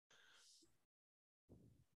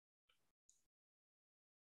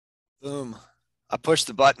Boom. I pushed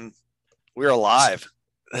the button. We're alive.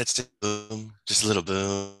 That's it. Boom. Just a little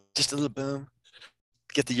boom. Just a little boom.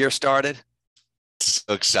 Get the year started.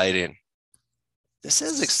 So exciting. This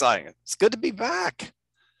is exciting. It's good to be back.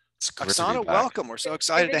 It's great to be Oksana, back. welcome. We're so Is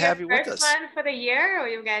excited it to your have you with first us. one for the year, or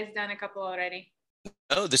you guys done a couple already?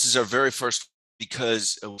 Oh, this is our very first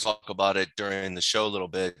because we'll talk about it during the show a little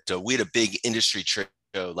bit. We had a big industry trade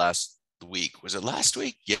show last week. Was it last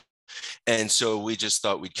week? Yeah. And so we just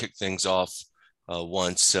thought we'd kick things off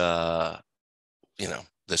once,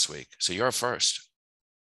 this week. So you're our first.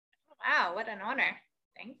 Wow, what an honor.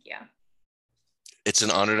 Thank you. It's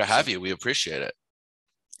an honor to have you. We appreciate it.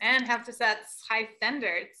 And have to set high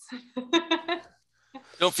standards.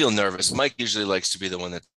 Don't feel nervous. Mike usually likes to be the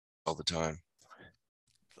one that all the time.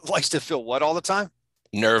 Likes to feel what all the time?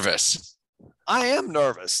 Nervous. I am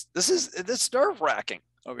nervous. This nerve-wracking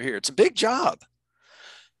over here. It's a big job.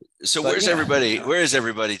 So But, where's yeah. everybody? Where is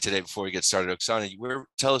everybody today before we get started? Oksana,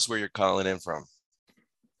 tell us where you're calling in from.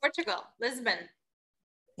 Portugal, Lisbon,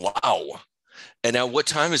 Wow. And now what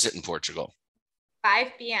time is it in Portugal? 5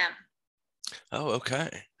 p.m. Oh, okay.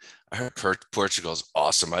 I heard Portugal's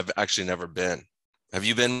awesome. I've actually never been. Have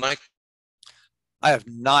you been, Mike? I have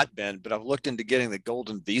not been, but I've looked into getting the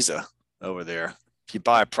golden visa over there. If you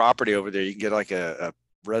buy a property over there, you can get like a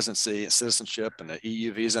residency, a citizenship, and an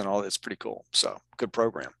EU visa and all. It's pretty cool. So good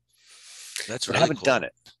program. That's But really I haven't cool. done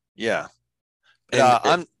it. Yeah. But,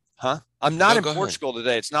 And I'm not No, in go ahead. Portugal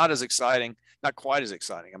today. It's not as exciting, not quite as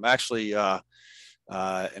exciting. I'm actually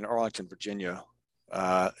in Arlington, Virginia,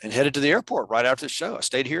 and headed to the airport right after the show. I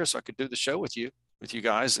stayed here so I could do the show with you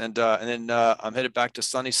guys, and then I'm headed back to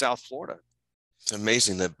sunny South Florida. it's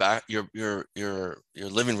amazing that your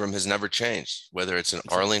living room has never changed, whether it's in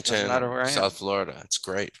Doesn't Arlington, matter where I am. South Florida. It's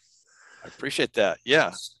great. I appreciate that.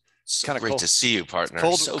 Yeah, It's Kinda great cold. to see you, partner.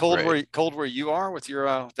 cold, So cold great. where you are with your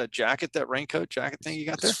that jacket, that raincoat jacket thing you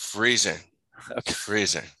got there. It's freezing. Okay. It's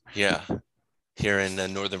freezing. Yeah. Here in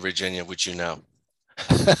Northern Virginia, which you know.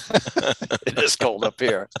 It is cold up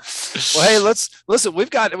here. Well, hey, let's listen. We've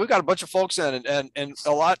got a bunch of folks in and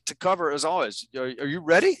a lot to cover as always. Are you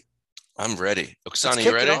ready? I'm ready. Let's Oksana, kick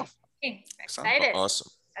you it ready? off. Excited.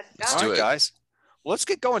 Awesome. Let's Let's go. do All right, it. guys. Well, let's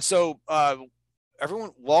get going. So,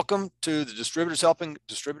 everyone, welcome to the Distributors Helping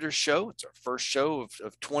Distributors Show. It's our first show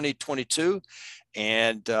of 2022.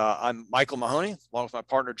 And I'm Michael Mahoney, along with my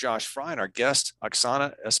partner, Josh Fry, and our guest,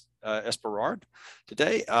 Oksana Esperard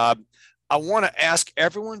today. I want to ask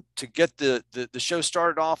everyone to get the show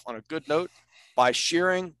started off on a good note by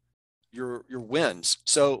sharing your wins.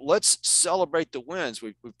 So let's celebrate the wins.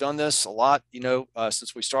 We've done this a lot,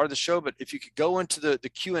 since we started the show. But if you could go into the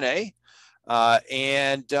Q&A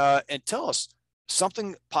and tell us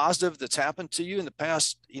something positive that's happened to you in the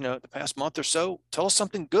past month or so. Tell us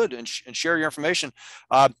something good and share your information.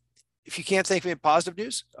 If you can't think of any positive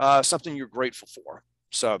news, something you're grateful for.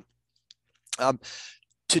 So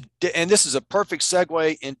today, and this is a perfect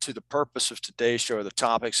segue into the purpose of today's show, or the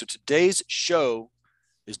topic. So today's show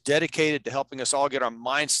is dedicated to helping us all get our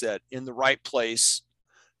mindset in the right place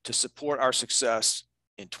to support our success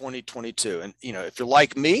in 2022. And if you're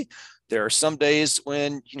like me, there are some days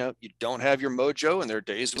when you don't have your mojo, and there are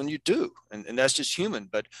days when you do, and that's just human.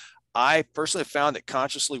 But I personally found that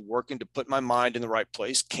consciously working to put my mind in the right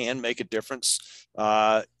place can make a difference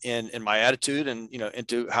in my attitude and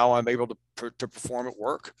into how I'm able to perform at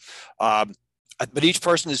work. But each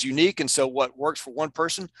person is unique, and so what works for one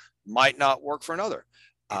person might not work for another.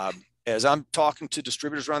 As I'm talking to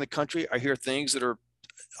distributors around the country, I hear things that are,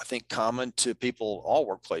 I think, common to people, all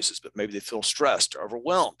workplaces, but maybe they feel stressed or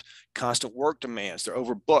overwhelmed, constant work demands, they're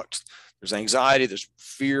overbooked. There's anxiety, there's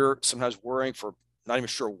fear, sometimes worrying for not even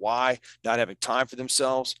sure why, not having time for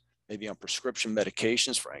themselves, maybe on prescription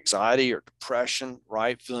medications for anxiety or depression,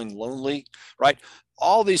 right? Feeling lonely, right?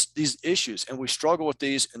 All these issues, and we struggle with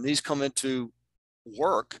these, and these come into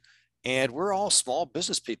work. And we're all small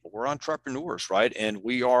business people. We're entrepreneurs, right? And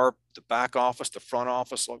we are the back office, the front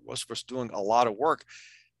office, like most of us doing a lot of work.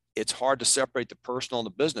 It's hard to separate the personal and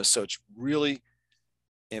the business. So it's really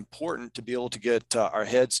important to be able to get our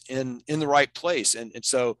heads in the right place. And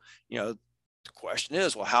so, the question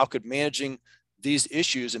is, well, how could managing these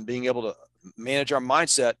issues and being able to manage our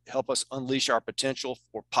mindset help us unleash our potential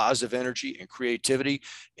for positive energy and creativity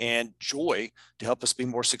and joy to help us be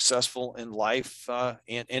more successful in life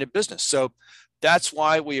and in business? So that's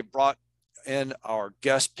why we have brought in our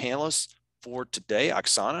guest panelists for today.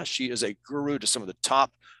 Oksana, she is a guru to some of the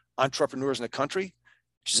top entrepreneurs in the country.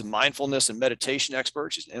 She's a mindfulness and meditation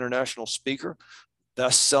expert. She's an international speaker,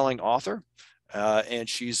 best-selling author, and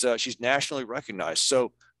she's nationally recognized.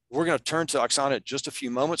 So we're going to turn to Oksana in just a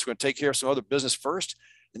few moments. We're going to take care of some other business first.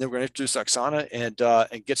 and then we're going to introduce Oksana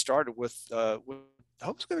and get started with I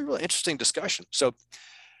hope it's going to be a really interesting discussion. So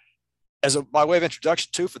by way of introduction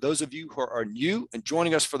too, for those of you who are new and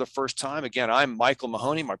joining us for the first time, again, I'm Michael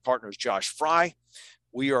Mahoney. My partner is Josh Fry.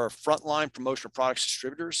 We are frontline promotional products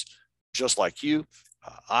distributors, just like you.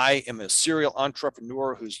 I am a serial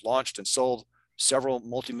entrepreneur who's launched and sold several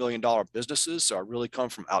multi-million-dollar businesses. So I really come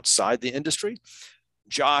from outside the industry.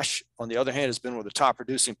 Josh, on the other hand, has been one of the top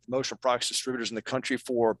producing promotional products distributors in the country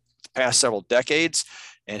for the past several decades.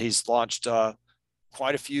 And he's launched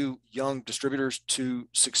quite a few young distributors to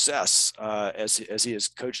success as he has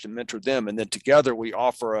coached and mentored them. And then together we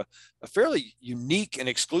offer a fairly unique and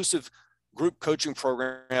exclusive group coaching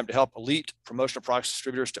program to help elite promotional products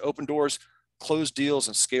distributors to open doors, close deals,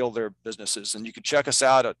 and scale their businesses. And you can check us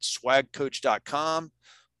out at swagcoach.com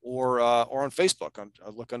or on Facebook. I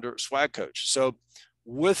look under Swag Coach. So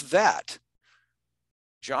with that,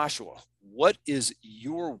 Joshua, what is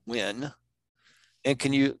your win? And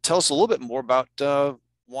can you tell us a little bit more about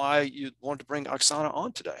why you wanted to bring Oksana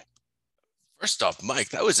on today? First off, Mike,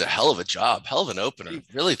 that was a hell of a job, hell of an opener.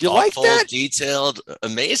 Really thoughtful, like detailed,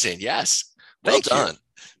 amazing. Yes, well Thank done. You.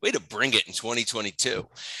 Way to bring it in 2022.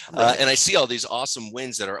 And I see all these awesome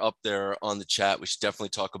wins that are up there on the chat. We should definitely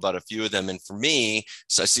talk about a few of them. And for me,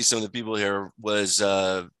 so I see some of the people here was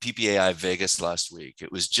PPAI Vegas last week.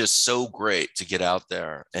 It was just so great to get out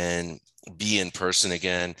there and be in person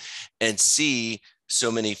again and see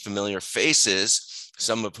so many familiar faces,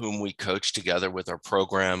 some of whom we coached together with our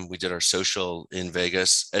program. We did our social in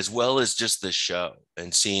Vegas, as well as just the show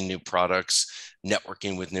and seeing new products,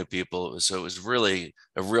 networking with new people. So it was really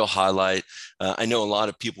a real highlight. I know a lot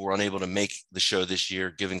of people were unable to make the show this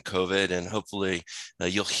year given COVID, and hopefully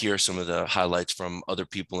you'll hear some of the highlights from other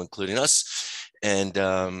people, including us. And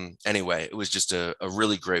anyway, it was just a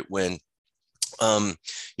really great win.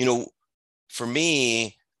 For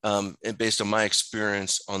me, and based on my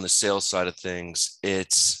experience on the sales side of things,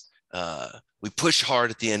 it's we push hard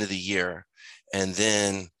at the end of the year, and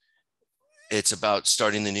then it's about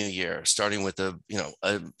starting the new year, starting with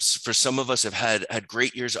for some of us have had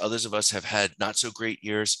great years. Others of us have had not so great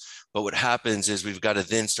years. But what happens is we've got to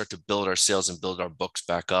then start to build our sales and build our books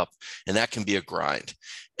back up. And that can be a grind.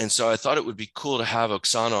 And so I thought it would be cool to have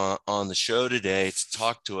Oksana on the show today to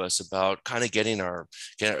talk to us about kind of getting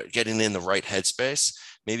in the right headspace,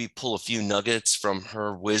 maybe pull a few nuggets from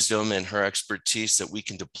her wisdom and her expertise that we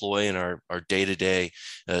can deploy in our day-to-day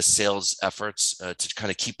sales efforts to kind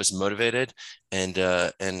of keep us motivated and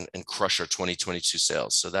crush our 2022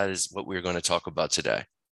 sales. So that is what we're going to talk about today.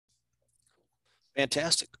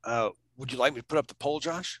 Fantastic. Would you like me to put up the poll,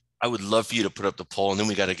 Josh? I would love for you to put up the poll, and then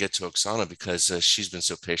we got to get to Oksana because she's been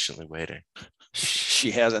so patiently waiting.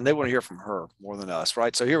 She has, and they want to hear from her more than us,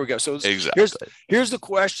 right? So here we go. So exactly. Here's the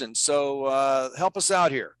question. So help us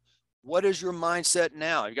out here. What is your mindset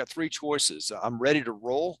now? You got three choices. I'm ready to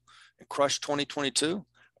roll and crush 2022.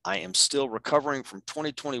 I am still recovering from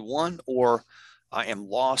 2021, or I am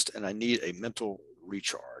lost and I need a mental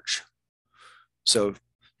recharge. So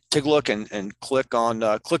take a look and click on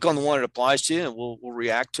the one that applies to you, and we'll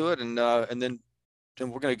react to it, and then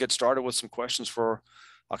we're going to get started with some questions for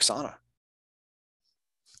Oksana.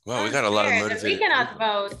 Well, we got a lot of motivated. We cannot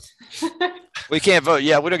vote. We can't vote.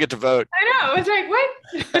 Yeah, we don't get to vote. I know. It's like,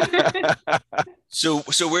 what?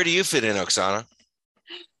 So where do you fit in, Oksana?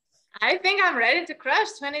 I think I'm ready to crush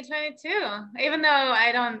 2022, even though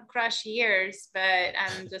I don't crush years, but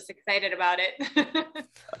I'm just excited about it.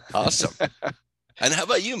 Awesome. And how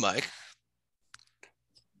about you, Mike?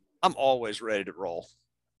 I'm always ready to roll.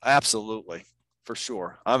 Absolutely. For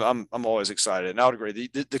sure. I'm always excited, and I would agree.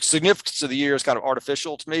 The significance of the year is kind of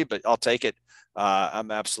artificial to me, but I'll take it.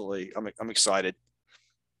 I'm excited.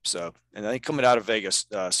 So, and I think coming out of Vegas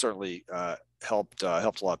certainly helped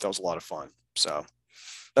a lot. That was a lot of fun. So,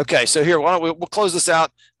 okay. So here, why don't we'll close this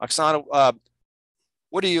out. Oksana,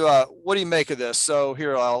 what do you make of this? So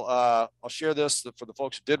here, I'll share this for the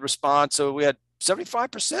folks who did respond. So we had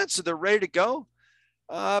 75%, so they're ready to go.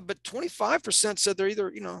 But 25% said they're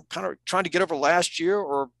either, kind of trying to get over last year,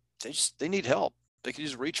 or they need help. They could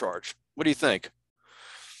use a recharge. What do you think?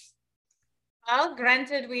 Well,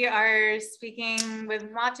 granted, we are speaking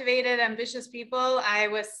with motivated, ambitious people. I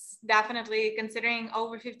was definitely considering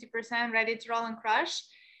over 50% ready to roll and crush,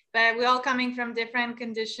 but we're all coming from different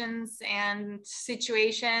conditions and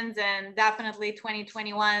situations. And definitely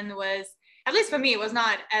 2021 was, at least for me, it was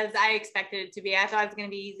not as I expected it to be. I thought it was going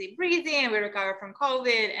to be easy breezy and we recover from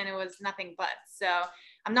COVID, and it was nothing but. So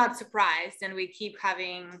I'm not surprised. And we keep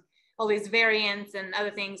having all these variants and other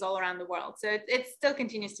things all around the world. So it still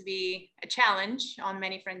continues to be a challenge on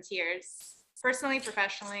many frontiers, personally,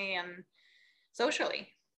 professionally, and socially.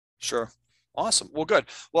 Sure. Awesome. Well, good.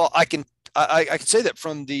 Well, I can say that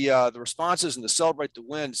from the responses and the celebrate the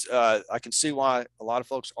wins, I can see why a lot of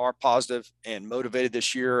folks are positive and motivated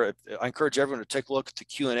this year. I encourage everyone to take a look at the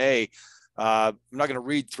Q&A. I'm not going to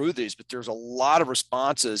read through these, but there's a lot of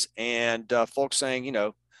responses and folks saying,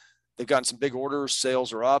 they've gotten some big orders,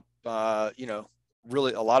 sales are up,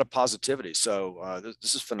 really a lot of positivity. So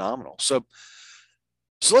this is phenomenal. So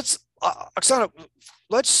let's, Oksana,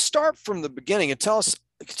 let's start from the beginning and tell us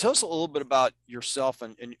a little bit about yourself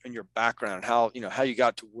and your background, and how you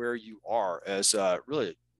got to where you are as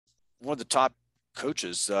really one of the top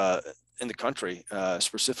coaches in the country,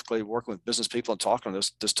 specifically working with business people and talking on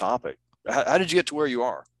this topic. How did you get to where you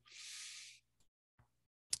are?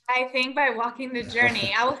 I think by walking the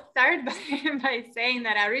journey. I will start by saying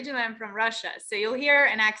that originally I'm from Russia. So you'll hear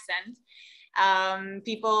an accent.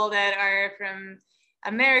 People that are from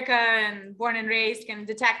America and born and raised can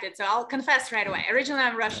detect it. So I'll confess right away. Originally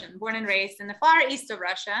I'm Russian, born and raised in the far east of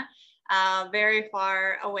Russia, very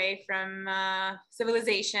far away from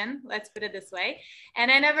civilization, let's put it this way.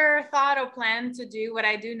 And I never thought or planned to do what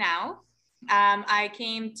I do now. I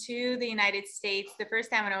came to the United States the first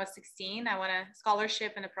time when I was 16. I won a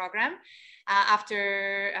scholarship in a program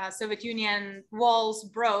after Soviet Union walls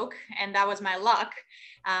broke, and that was my luck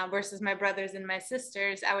versus my brothers and my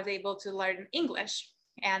sisters. I was able to learn English,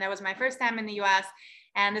 and that was my first time in the US.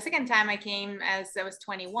 And the second time I came as I was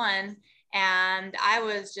 21, and I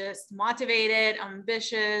was just motivated,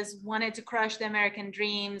 ambitious, wanted to crush the American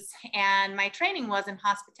dreams, and my training was in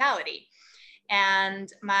hospitality. And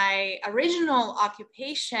my original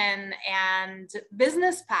occupation and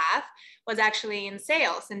business path was actually in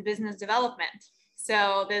sales and business development.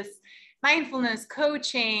 So this mindfulness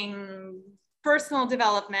coaching, personal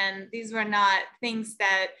development, these were not things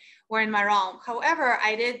that were in my realm. However,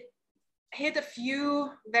 I did hit a few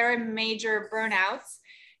very major burnouts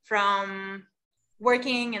from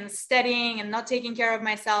working and studying and not taking care of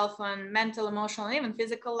myself on mental, emotional, and even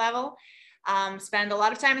physical level. Spend a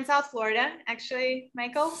lot of time in South Florida, actually,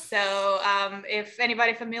 Michael. So if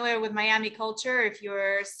anybody familiar with Miami culture, if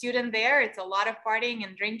you're a student there, it's a lot of partying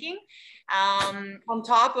and drinking on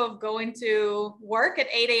top of going to work at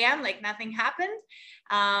 8 a.m. like nothing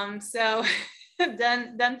happened. So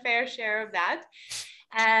done fair share of that.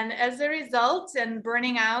 And as a result, and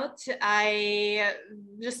burning out, I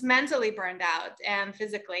just mentally burned out and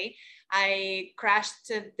physically. I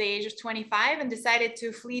crashed at the age of 25 and decided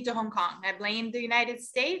to flee to Hong Kong. I blamed the United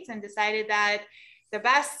States and decided that the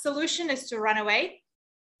best solution is to run away.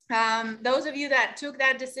 Those of you that took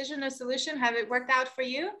that decision or solution, have it worked out for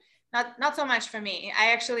you? Not so much for me.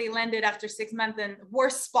 I actually landed after 6 months in the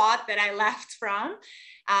worst spot that I left from.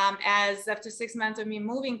 As after 6 months of me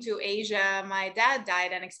moving to Asia, my dad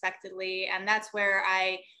died unexpectedly. And that's where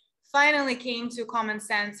I finally came to common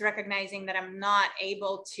sense, recognizing that I'm not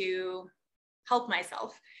able to help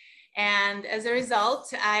myself. And as a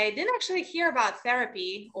result, I didn't actually hear about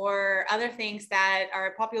therapy or other things that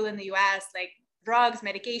are popular in the US, like drugs,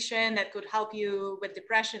 medication that could help you with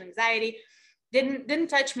depression, anxiety. Didn't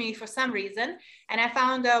touch me for some reason. And I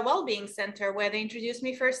found a well-being center where they introduced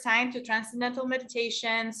me first time to transcendental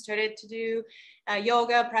meditation, started to do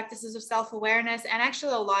yoga, practices of self-awareness, and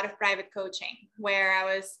actually a lot of private coaching where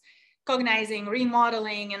I was cognizing,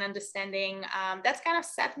 remodeling, and understanding. That's kind of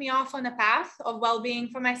set me off on a path of well-being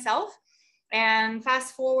for myself. And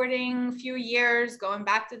fast forwarding a few years, going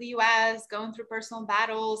back to the US, going through personal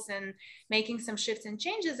battles and making some shifts and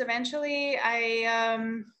changes, eventually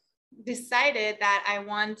I decided that I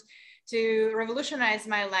want to revolutionize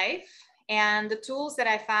my life. And the tools that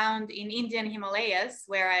I found in Indian Himalayas,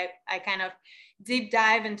 where I kind of deep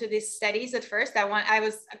dive into these studies at first, I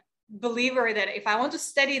was a believer that if I want to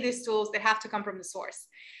study these tools, they have to come from the source.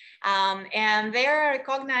 And there I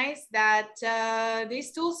recognized that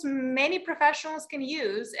these tools many professionals can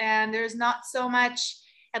use, and there's not so much,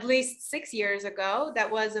 at least 6 years ago, that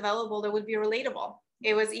was available that would be relatable.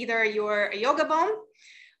 It was either you're a yoga bum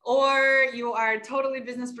or you are a totally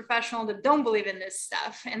business professional that don't believe in this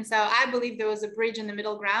stuff. And so I believe there was a bridge in the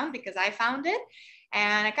middle ground because I found it.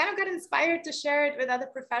 And I kind of got inspired to share it with other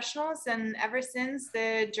professionals. And ever since,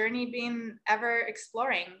 the journey been ever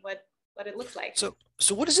exploring what it looks like. So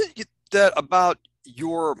what is it that about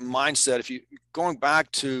your mindset, if you going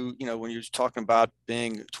back to, when you're talking about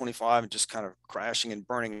being 25 and just kind of crashing and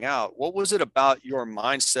burning out, what was it about your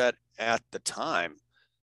mindset at the time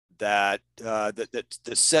that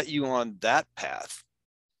set you on that path?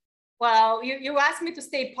 Well, you asked me to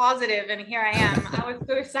stay positive, and here I am. I was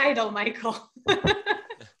suicidal, Michael.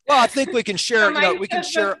 Well, I think we can share, we can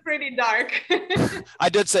share. Pretty dark. I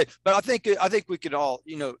did say, but I think we could all,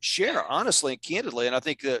 share honestly and candidly. And I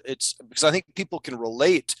think that it's because I think people can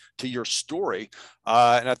relate to your story.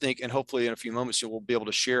 And I think, and hopefully in a few moments, you'll be able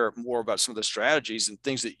to share more about some of the strategies and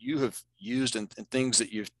things that you have used and things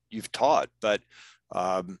that you've taught. But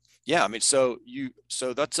yeah, I mean, so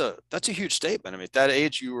that's a huge statement. I mean, at that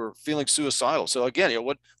age, you were feeling suicidal. So again,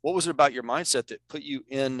 what was it about your mindset that put you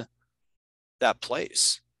in that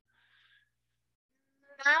place?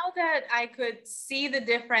 Now that I could see the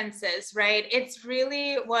differences, right? It's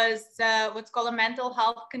really was what's called a mental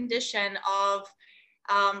health condition of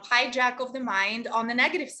hijack of the mind on the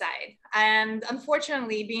negative side. And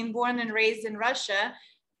unfortunately, being born and raised in Russia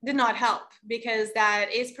did not help, because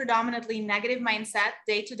that is predominantly negative mindset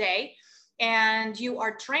day to day. And you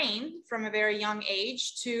are trained from a very young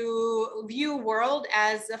age to view world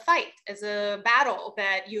as a fight, as a battle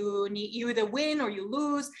that you either win or you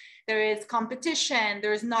lose. There is competition,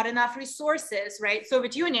 there's not enough resources, right?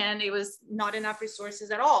 Soviet Union, it was not enough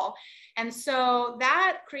resources at all. And so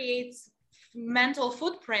that creates mental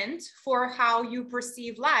footprint for how you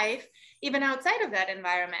perceive life, even outside of that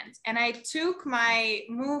environment. And I took my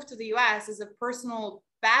move to the US as a personal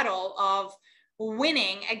battle of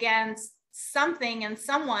winning against something and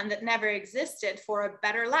someone that never existed for a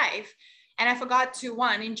better life. And I forgot to,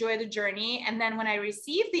 one, enjoy the journey. And then when I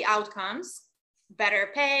received the outcomes, better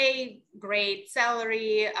pay, great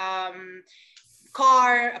salary,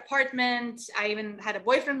 car, apartment, I even had a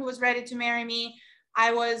boyfriend who was ready to marry me,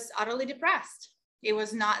 I was utterly depressed. It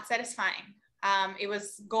was not satisfying. It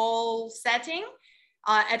was goal setting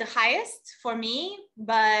at the highest for me,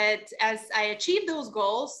 but as I achieved those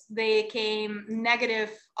goals, they came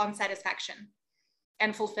negative on satisfaction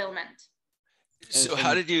and fulfillment. So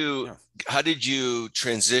how did you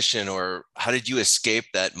transition, or how did you escape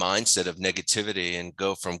that mindset of negativity and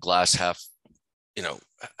go from glass half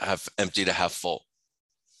empty to half full?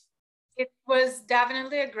 It was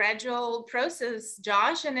definitely a gradual process,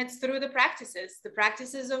 Josh, and it's through the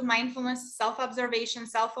practices of mindfulness, self-observation,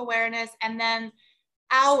 self-awareness, and then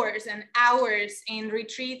hours and hours in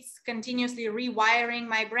retreats, continuously rewiring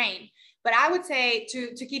my brain. But I would say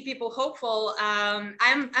to keep people hopeful, I'm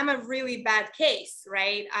a really bad case,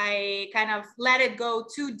 right? I kind of let it go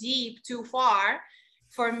too deep, too far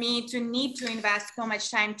for me to need to invest so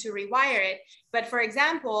much time to rewire it. But for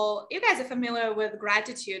example, you guys are familiar with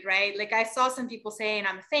gratitude, right? Like I saw some people saying,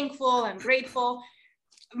 I'm thankful, I'm grateful.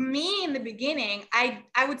 Me in the beginning, I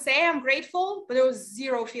would say I'm grateful, but there was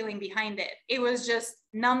zero feeling behind it. It was just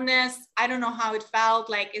numbness. I don't know how it felt.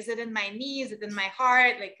 Like, is it in my knee? Is it in my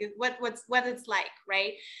heart? Like what it's like,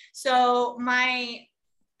 right? So my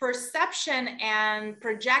perception and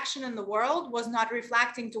projection in the world was not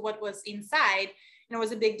reflecting to what was inside. And it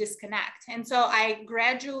was a big disconnect. And so I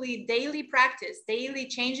gradually daily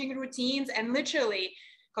changing routines and literally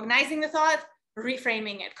cognizing the thought,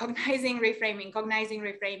 reframing it, cognizing,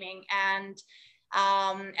 reframing,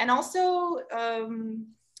 and also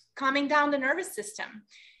calming down the nervous system.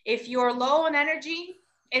 If you're low on energy,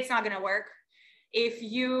 it's not going to work. If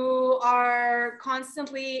you are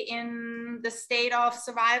constantly in the state of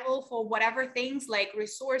survival for whatever things like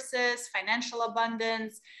resources, financial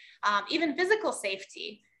abundance, even physical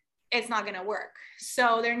safety, it's not going to work.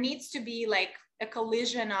 So there needs to be like a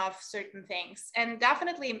collision of certain things, and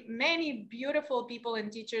definitely many beautiful people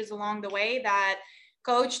and teachers along the way that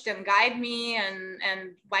coached and guided me and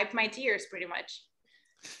wiped my tears pretty much.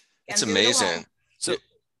 It's amazing. So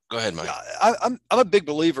go ahead, Mike. I'm a big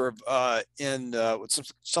believer in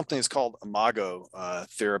something that's called Imago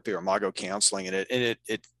therapy or Imago counseling, and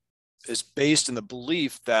it is based in the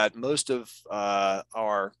belief that most of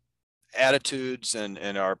our attitudes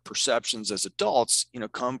and our perceptions as adults,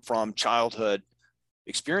 come from childhood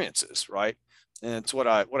experiences, right? And it's what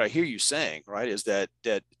I hear you saying, right, is that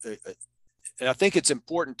and I think it's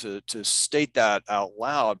important to state that out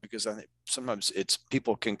loud, because I think sometimes it's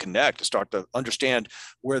people can connect to start to understand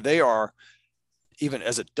where they are even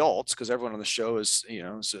as adults, because everyone on the show is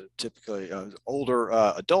typically older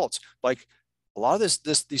adults. Like a lot of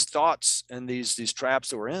these thoughts and these traps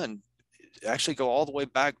that we're in actually go all the way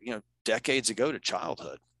back decades ago to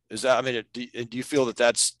childhood. Is that, I mean, do you feel that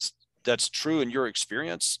that's true in your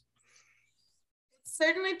experience? It's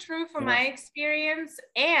certainly true from my experience.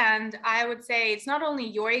 And I would say it's not only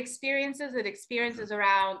your experiences, it's experiences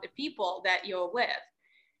around the people that you're with.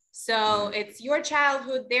 So it's your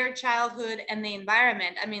childhood, their childhood, and the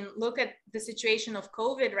environment. I mean, look at the situation of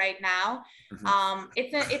COVID right now.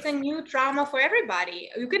 It's a new trauma for everybody.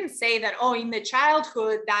 You couldn't say that, oh, in the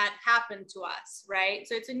childhood that happened to us, right?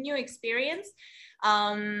 So it's a new experience.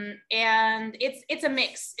 And it's a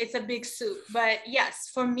mix, it's a big soup. But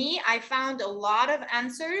yes, for me, I found a lot of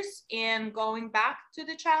answers in going back to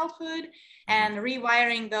the childhood and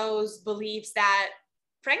rewiring those beliefs that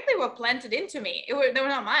frankly were planted into me. They were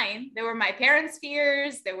not mine. They were my parents'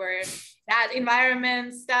 fears. They were that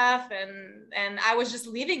environment stuff, and I was just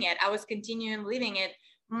living it. I was continuing living it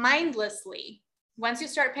mindlessly. Once you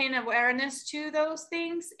start paying awareness to those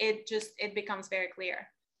things, it becomes very clear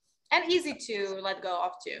and easy to let go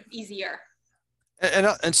of too, easier.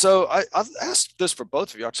 And so I've asked this for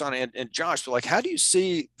both of you, Oksana and Josh, but like, how do you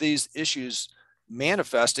see these issues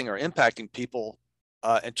manifesting or impacting people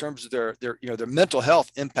in terms of their mental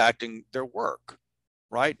health impacting their work,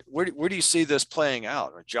 right? Where do you see this playing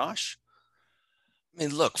out, Josh? I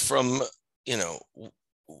mean, look,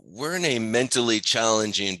 we're in a mentally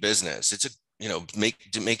challenging business. It's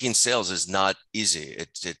making sales is not easy.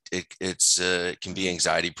 It can be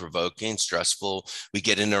anxiety provoking, stressful. We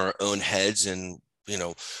get in our own heads, and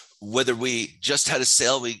whether we just had a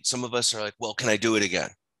sale, some of us are like, well, can I do it again?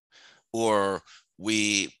 Or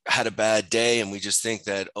we had a bad day and we just think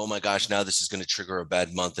that, oh my gosh, now this is going to trigger a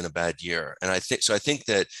bad month and a bad year. And I think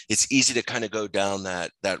that it's easy to kind of go down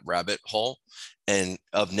that rabbit hole and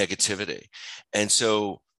of negativity. And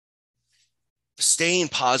so staying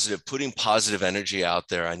positive, putting positive energy out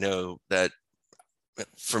there. I know that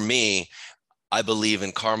for me, I believe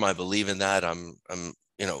in karma. I believe in that. And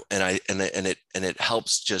it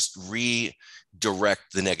helps just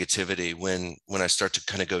redirect the negativity when I start to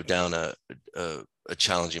kind of go down a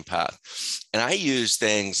challenging path. And I use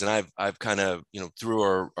things, and I've kind of, through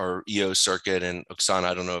our EO circuit, and Oksana,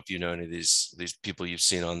 I don't know if you know any of these people you've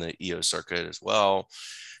seen on the EO circuit as well,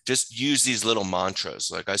 just use these little mantras.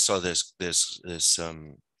 Like I saw this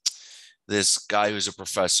guy who's a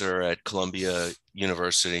professor at Columbia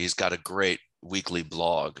University. He's got a great weekly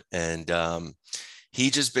blog, and he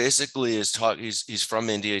just basically he's from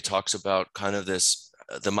India. He talks about kind of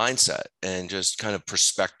the mindset and just kind of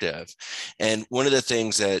perspective. And one of the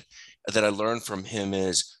things that I learned from him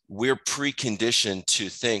is we're preconditioned to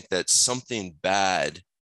think that something bad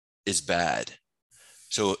is bad.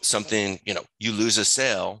 So something, you lose a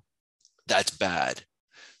sale, that's bad.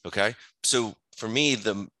 Okay. So for me,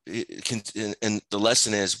 the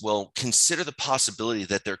lesson is, well, consider the possibility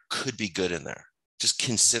that there could be good in there. Just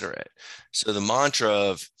consider it. So the mantra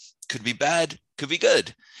of could be bad, could be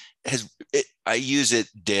good, I use it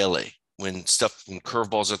daily when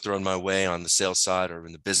curveballs are thrown my way on the sales side or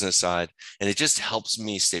in the business side. And it just helps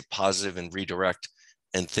me stay positive and redirect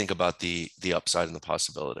and think about the upside and the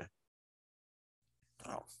possibility.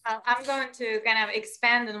 I'm going to kind of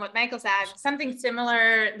expand on what Michael said, something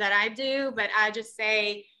similar that I do, but I just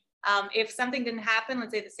say, if something didn't happen,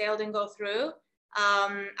 let's say the sale didn't go through,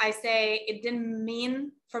 I say it didn't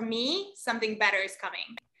mean for me something better is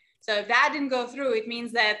coming. So if that didn't go through, it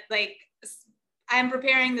means that like I'm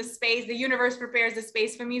preparing the space, the universe prepares the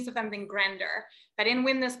space for me, so something grander. If I didn't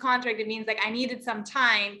win this contract, it means like I needed some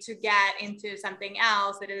time to get into something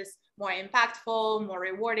else that is more impactful, more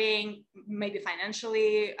rewarding, maybe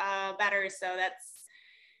financially better. So that's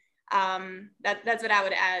what I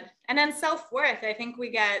would add. And then self-worth, I think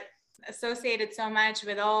we get associated so much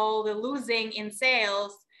with all the losing in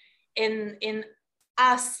sales in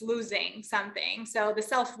us losing something. So the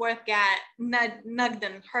self-worth get nugged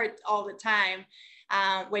and hurt all the time,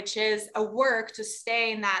 which is a work to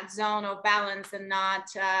stay in that zone of balance and not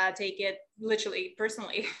take it literally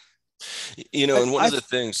personally. And one of the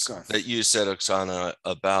things that you said, Oksana,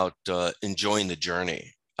 about enjoying the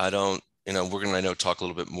journey, we're going to, I know, talk a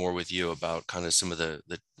little bit more with you about kind of some of the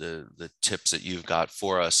tips that you've got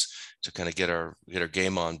for us to kind of get our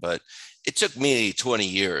game on. But it took me 20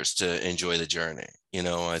 years to enjoy the journey.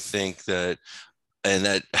 I think that, and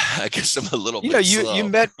that I guess I'm a little bit slow. You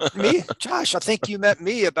met me, Josh. I think you met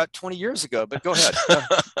me about 20 years ago, but go ahead.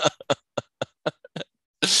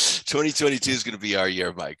 2022 is going to be our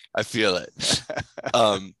year, Mike. I feel it.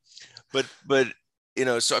 But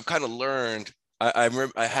so I've kind of learned. I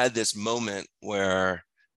remember I had this moment where,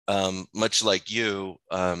 much like you,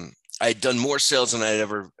 I had done more sales than I had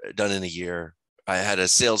ever done in a year. I had a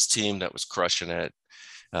sales team that was crushing it.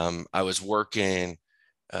 I was working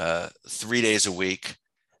 3 days a week,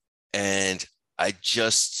 and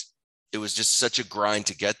it was just such a grind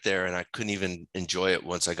to get there, and I couldn't even enjoy it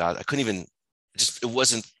once it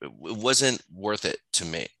wasn't worth it to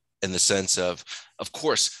me. in the sense of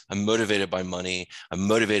course, I'm motivated by money. I'm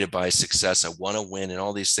motivated by success. I want to win and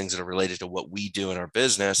all these things that are related to what we do in our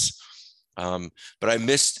business. But I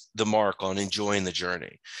missed the mark on enjoying the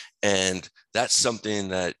journey. And that's something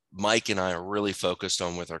that Mike and I are really focused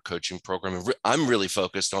on with our coaching program. And I'm really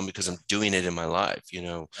focused on because I'm doing it in my life, you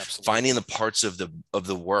know, Absolutely. finding the parts of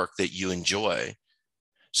the work that you enjoy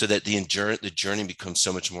so that the journey becomes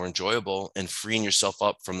so much more enjoyable, and freeing yourself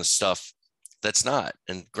up from the stuff that's not.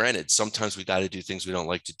 And granted, sometimes we got to do things we don't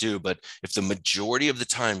like to do, but if the majority of the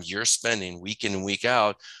time you're spending week in and week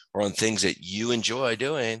out or on things that you enjoy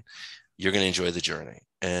doing, you're going to enjoy the journey.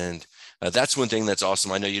 And that's one thing that's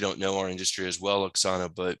awesome. I know you don't know our industry as well,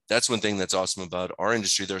 Oksana, but that's one thing that's awesome about our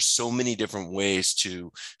industry. There's so many different ways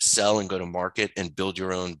to sell and go to market and build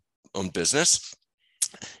your own business.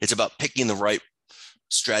 It's about picking the right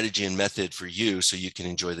strategy and method for you so you can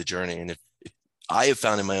enjoy the journey. And if I have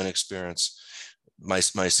found in my own experience, my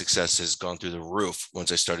success has gone through the roof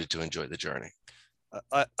once I started to enjoy the journey.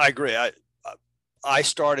 I agree. I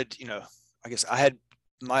started, you know, I guess I had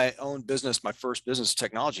my own business, my first business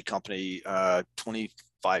technology company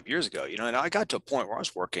 25 years ago, you know, and I got to a point where I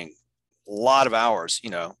was working a lot of hours, you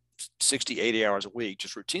know, 60, 80 hours a week,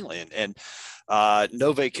 just routinely, and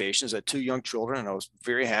no vacations. I had 2 young children, and I was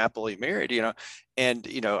very happily married, you know, and,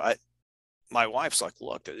 you know, my wife's like,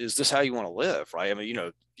 look, is this how you want to live? Right. I mean, you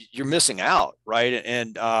know, you're missing out. Right.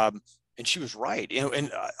 And she was right. You know,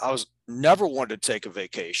 and I was never wanted to take a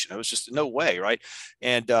vacation. It was just no way. Right.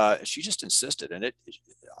 And she just insisted, and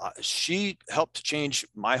she helped to change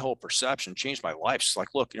my whole perception, change my life. She's like,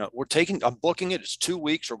 look, you know, I'm booking it. It's 2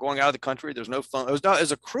 weeks. We're going out of the country. There's no phone. It was not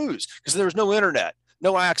as a cruise because there was no internet,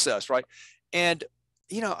 no access. Right. And,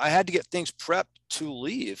 you know, I had to get things prepped to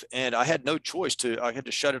leave, and I had no choice I had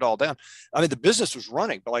to shut it all down. I mean, the business was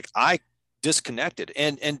running, but like I disconnected,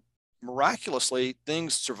 and miraculously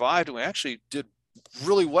things survived, and we actually did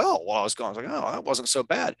really well while I was gone. I was like, oh, that wasn't so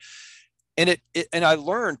bad. And and I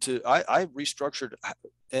learned I restructured,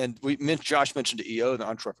 and Josh mentioned EO, the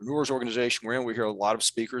entrepreneurs organization we're in. We hear a lot of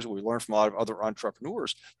speakers, and we learn from a lot of other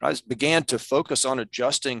entrepreneurs. I began to focus on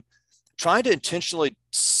adjusting, trying to intentionally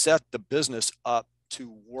set the business up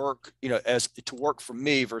to work, you know, as to work for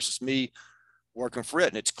me versus me working for it.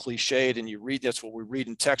 And it's cliched, and that's what we read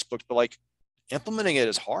in textbooks, but like implementing it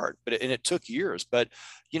is hard, and it took years. But,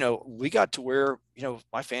 you know, we got to where, you know,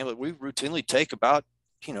 my family, we routinely take about,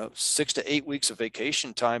 you know, 6 to 8 weeks of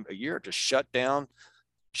vacation time a year to shut down,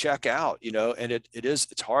 check out, you know, and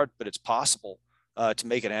it's hard, but it's possible to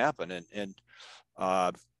make it happen. And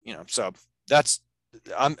you know, so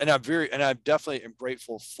I'm definitely am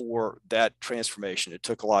grateful for that transformation. It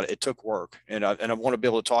took it took work, and I want to be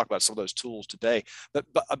able to talk about some of those tools today. But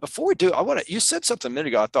before we do, you said something a minute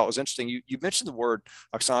ago I thought was interesting. You mentioned the word,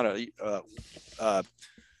 Oksana,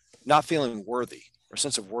 not feeling worthy, or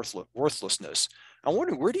sense of worthlessness. I'm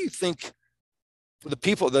wondering, where do you think, for the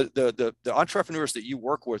people, the entrepreneurs that you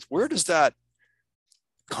work with, where does that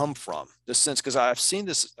come from? This sense, because I've seen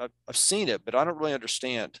it, but I don't really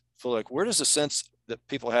understand. Feel like, where does the sense that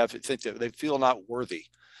people have, think that they feel not worthy,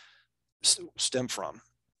 stem from?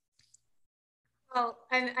 Well,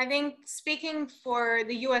 I think, speaking for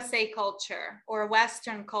the USA culture or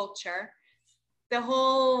Western culture, the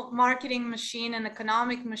whole marketing machine and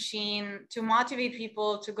economic machine to motivate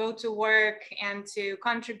people to go to work and to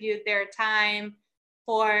contribute their time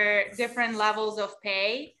for different levels of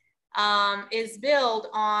pay is built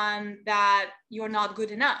on that you're not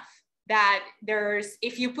good enough. That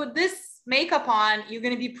if you put this makeup on, you're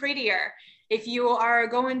going to be prettier. If you are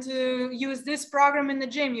going to use this program in the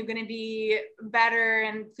gym, you're going to be better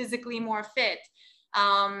and physically more fit.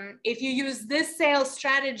 If you use this sales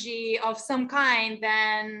strategy of some kind,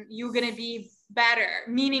 then you're going to be better,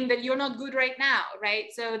 meaning that you're not good right now, right?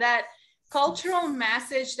 So that cultural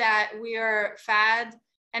message that we are fed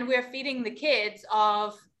and we're feeding the kids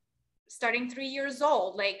of starting 3 years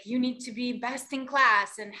old, like, you need to be best in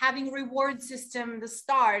class, and having reward system, the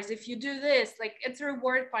stars, if you do this, like, it's a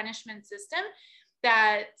reward punishment system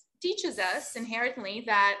that teaches us inherently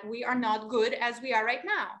that we are not good as we are right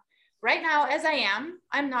now. Right now, as I am,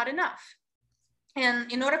 I'm not enough.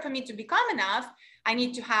 And in order for me to become enough, I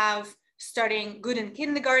need to have starting good in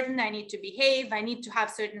kindergarten. I need to behave. I need to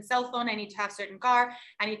have certain cell phone. I need to have certain car.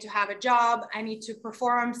 I need to have a job. I need to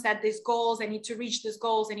perform, set these goals. I need to reach these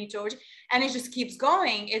goals. I need to, and it just keeps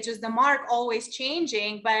going. It's just the mark always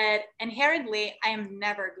changing, but inherently I am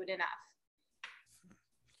never good enough.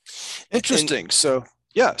 Interesting. So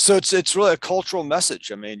yeah, so it's really a cultural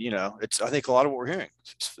message. I mean, you know, I think a lot of what we're hearing,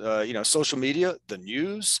 you know, social media, the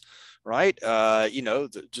news, right? You know,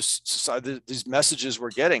 these messages we're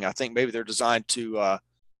getting, I think maybe they're designed to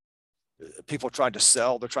people trying to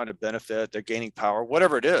sell, they're trying to benefit, they're gaining power,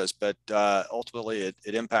 whatever it is, but ultimately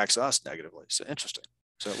it impacts us negatively. So interesting.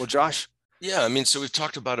 So, well, Josh. Yeah, I mean, so we've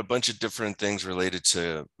talked about a bunch of different things related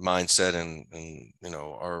to mindset and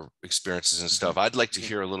our experiences and stuff. I'd like to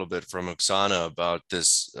hear a little bit from Oksana about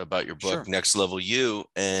this, about your book, Sure. Next Level You,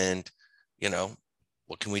 and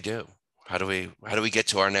what can we do? How do we get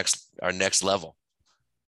to our next level?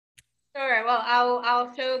 Sure. Well,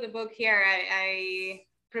 I'll show the book here. I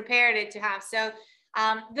prepared it to have. So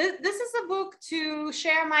this is a book to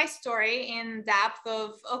share my story in depth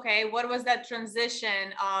of, okay, what was that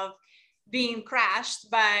transition of being crashed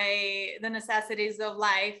by the necessities of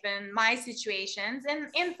life and my situations, and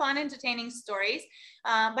in fun, entertaining stories.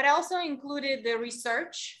 But I also included the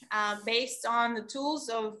research based on the tools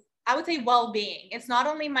of, I would say, well-being. It's not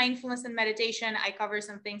only mindfulness and meditation. I cover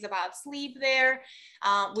some things about sleep there.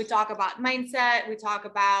 We talk about mindset. We talk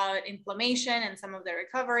about inflammation and some of the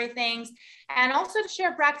recovery things, and also to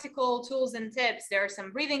share practical tools and tips. There are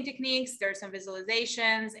some breathing techniques, there are some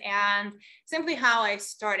visualizations, and simply how I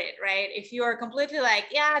started, right? If you are completely like,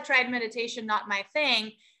 yeah, I tried meditation, not my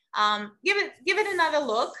thing, give it another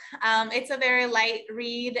look. It's a very light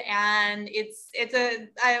read, and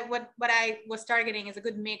what I was targeting is a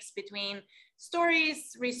good mix between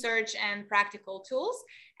stories, research, and practical tools.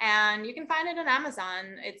 And you can find it on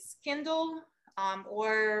Amazon. It's Kindle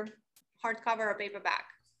or hardcover or paperback.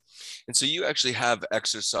 And so you actually have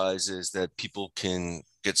exercises that people can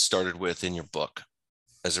get started with in your book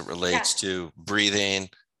as it relates to breathing.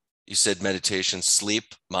 You said meditation,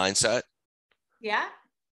 sleep, mindset. Yeah.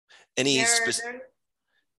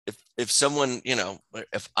 If someone,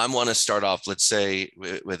 if I want to start off, let's say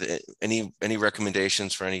with any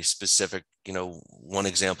recommendations for any specific, one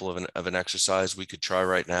example of an exercise we could try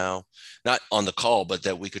right now, not on the call, but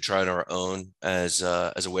that we could try on our own as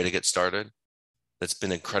a way to get started, that's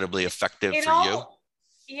been incredibly effective for you?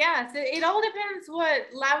 Yes, it all depends what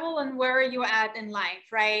level and where you're at in life,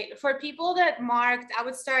 right? For people that marked, I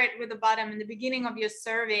would start with the bottom in the beginning of your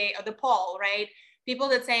survey or the poll, right? People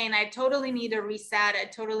that saying, I totally need a reset, I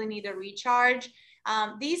totally need a recharge.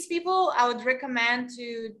 These people, I would recommend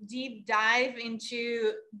to deep dive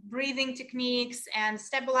into breathing techniques and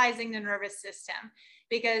stabilizing the nervous system,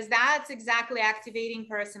 because that's exactly activating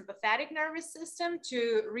parasympathetic nervous system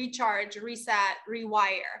to recharge, reset,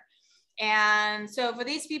 rewire. And so for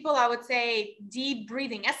these people, I would say deep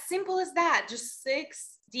breathing, as simple as that, just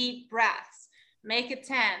 6 deep breaths. Make it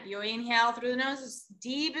 10. You inhale through the nose as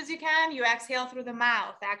deep as you can. You exhale through the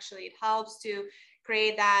mouth. Actually, it helps to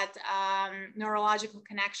create that neurological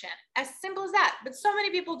connection. As simple as that. But so many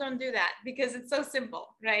people don't do that because it's so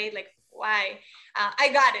simple, right? Like, why? I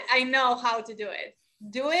got it. I know how to do it.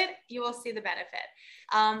 Do it. You will see the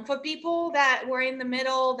benefit. For people that were in the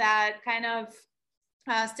middle, that kind of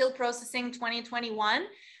still processing 2021,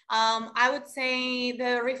 I would say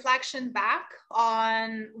the reflection back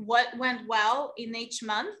on what went well in each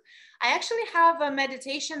month. I actually have a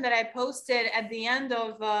meditation that I posted at the end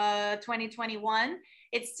of 2021.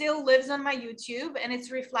 It still lives on my YouTube, and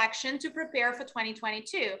it's reflection to prepare for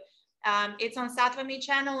 2022. It's on Satvami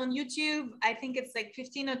channel on YouTube. I think it's like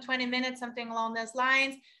 15 or 20 minutes, something along those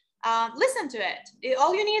lines. Listen to it.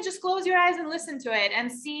 All you need is just close your eyes and listen to it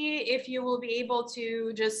and see if you will be able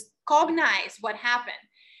to just cognize what happened.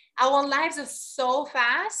 Our lives are so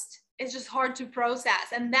fast, it's just hard to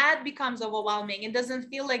process, and that becomes overwhelming. It doesn't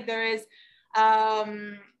feel like there is a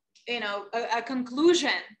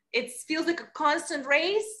conclusion. It feels like a constant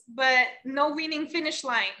race, but no winning finish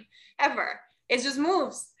line ever. It just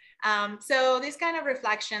moves. So these kind of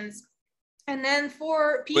reflections. And then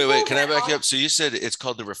for people, wait, can I back you up? So you said it's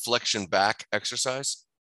called the reflection back exercise?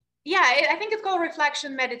 Yeah, I think it's called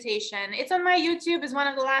reflection meditation. It's on my YouTube. It's one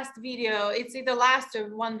of the last video. It's either last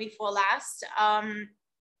or one before last.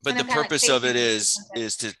 But the purpose of it is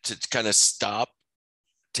to kind of stop,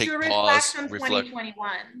 take pause, reflect.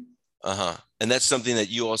 2021. And that's something that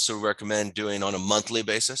you also recommend doing on a monthly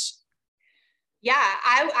basis? Yeah,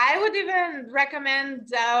 I would even recommend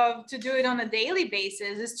to do it on a daily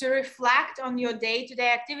basis, is to reflect on your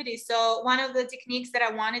day-to-day activities. So one of the techniques that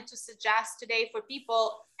I wanted to suggest today for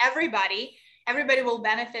people, everybody will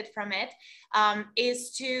benefit from it,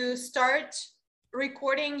 is to start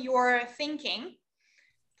recording your thinking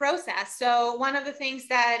process. So one of the things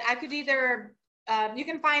that I could either, you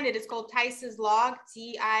can find it, it's called Tice's Log,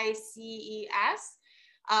 TICES.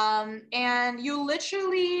 And you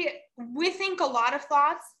literally, we think a lot of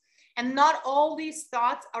thoughts, and not all these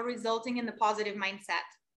thoughts are resulting in the positive mindset.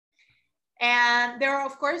 And there are,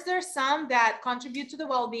 of course, there are some that contribute to the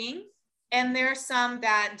well-being, and there are some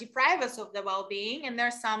that deprive us of the well-being, and there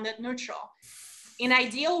are some that neutral. in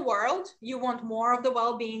ideal world, you want more of the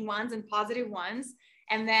well-being ones and positive ones,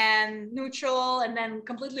 and then neutral, and then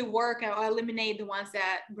completely work or eliminate the ones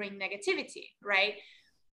that bring negativity, right?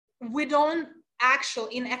 We don't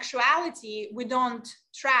in actuality, we don't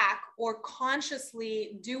track or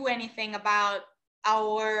consciously do anything about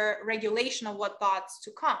our regulation of what thoughts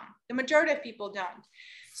to come. The majority of people don't.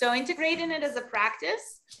 So integrating it as a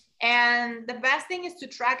practice, and the best thing is to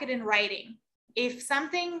track it in writing. If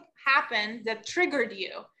something happened that triggered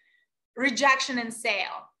you, rejection in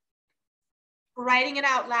sale, writing it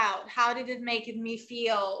out loud. How did it make me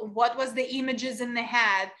feel? What was the images in the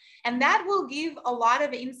head? And that will give a lot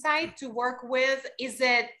of insight to work with. Is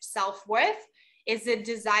it self-worth? Is it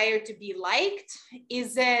desire to be liked?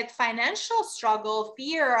 Is it financial struggle,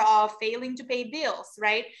 fear of failing to pay bills,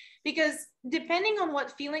 right? Because depending on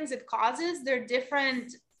what feelings it causes, there are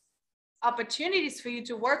different opportunities for you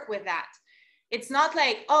to work with that. It's not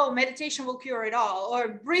like, oh, meditation will cure it all, or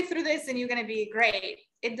breathe through this and you're going to be great.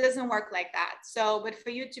 It doesn't work like that. So, but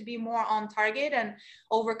for you to be more on target and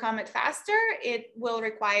overcome it faster, it will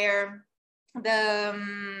require a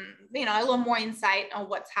little more insight on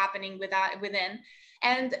what's happening within.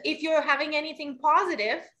 And if you're having anything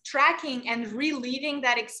positive, tracking and reliving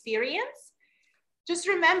that experience, just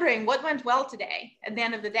remembering what went well today at the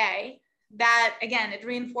end of the day, that again, it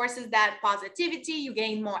reinforces that positivity. You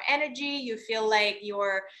gain more energy. You feel like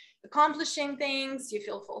you're accomplishing things. You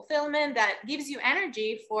feel fulfillment. That gives you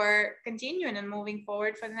energy for continuing and moving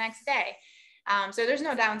forward for the next day. So there's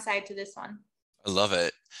no downside to this one. I love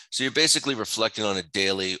it. So you're basically reflecting on a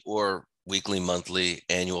daily or weekly, monthly,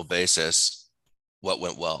 annual basis what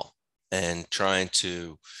went well, and trying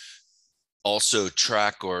to also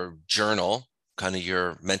track or journal kind of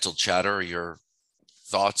your mental chatter or your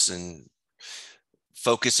thoughts and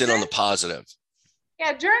focus in on the positive.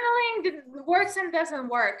 Yeah, journaling works and doesn't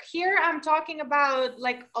work. Here I'm talking about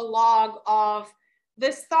like a log of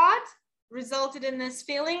this thought resulted in this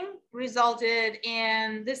feeling, resulted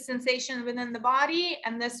in this sensation within the body,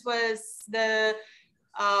 and this was the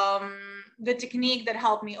technique that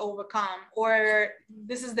helped me overcome, or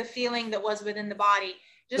this is the feeling that was within the body.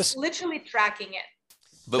 Just literally tracking it.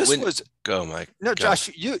 But go, Mike. No, go. Josh,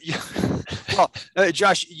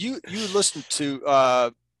 Josh, you listened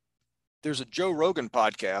to there's a Joe Rogan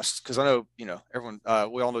podcast, because I know, everyone,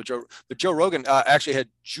 we all know Joe, but Joe Rogan actually had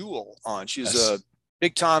Jewel on. She's a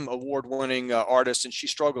big time award-winning artist, and she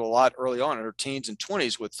struggled a lot early on in her teens and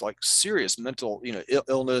 20s with like serious mental,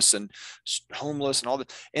 illness and homeless and all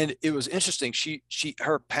that. And it was interesting.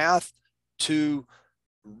 Her path to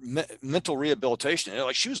mental rehabilitation,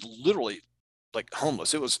 like she was literally like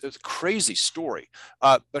homeless. It was a crazy story.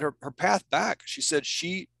 But her path back, she said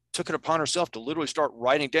she took it upon herself to literally start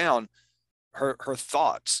writing down her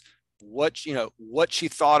thoughts, what she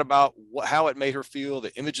thought about, how it made her feel,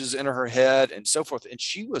 the images in her head and so forth. And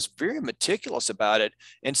she was very meticulous about it,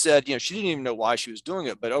 and said, she didn't even know why she was doing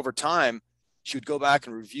it, but over time she would go back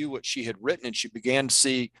and review what she had written, and she began to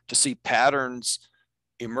see patterns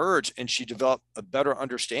emerge, and she developed a better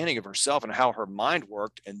understanding of herself and how her mind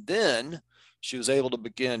worked. And then she was able to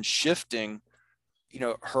begin shifting,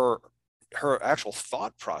 her actual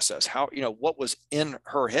thought process, how, what was in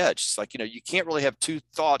her head. She's like, you can't really have two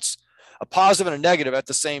thoughts, a positive and a negative, at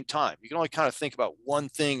the same time. You can only kind of think about one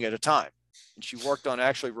thing at a time. And she worked on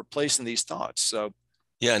actually replacing these thoughts. So,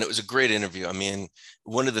 yeah. And it was a great interview. I mean,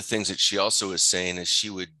 one of the things that she also was saying is she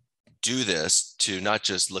would do this to not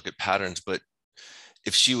just look at patterns, but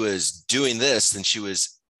if she was doing this, then she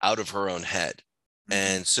was out of her own head.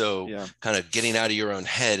 And so kind of getting out of your own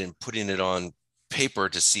head and putting it on paper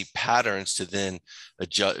to see patterns, to then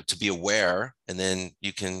adjust, to be aware, and then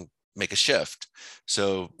you can make a shift.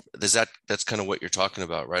 So that's kind of what you're talking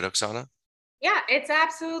about, right, Oksana? Yeah, it's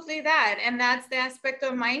absolutely that. And that's the aspect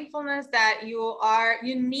of mindfulness, that you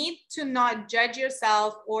need to not judge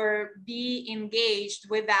yourself or be engaged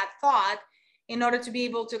with that thought in order to be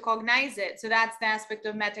able to cognize it. So that's the aspect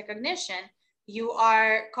of metacognition. You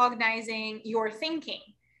are cognizing your thinking.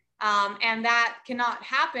 And that cannot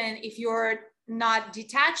happen if you're not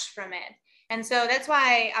detached from it. And so that's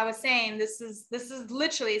why I was saying this is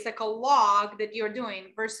literally, it's like a log that you're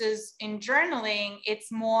doing, versus in journaling,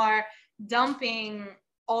 it's more dumping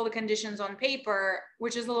all the conditions on paper,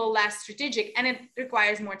 which is a little less strategic, and it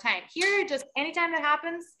requires more time. Here, just anytime that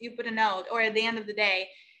happens, you put a note, or at the end of the day,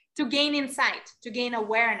 to gain insight, to gain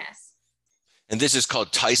awareness. And this is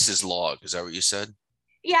called Tice's log. Is that what you said?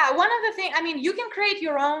 Yeah, one of the things, I mean, you can create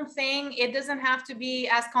your own thing. It doesn't have to be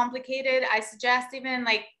as complicated. I suggest even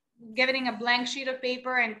like getting a blank sheet of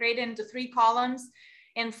paper and create it into 3 columns.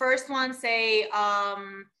 And first one, say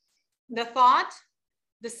the thought,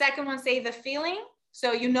 The second one, say the feeling.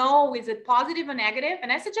 So you know, is it positive or negative?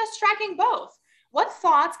 And I suggest tracking both. What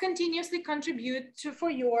thoughts continuously contribute to for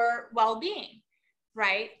your well-being,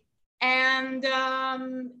 right? And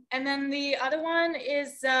then the other one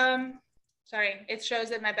is, sorry, it shows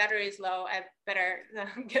that my battery is low. I better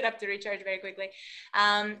get up to recharge very quickly.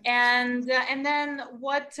 And then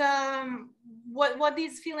what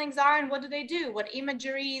these feelings are and what do they do? What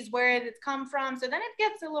imageries, where did it come from? So then it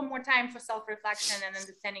gets a little more time for self-reflection and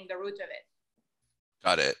understanding the root of it.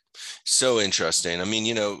 Got it. So interesting. I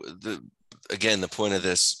mean, again, the point of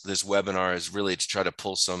this webinar is really to try to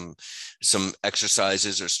pull some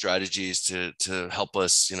exercises or strategies to help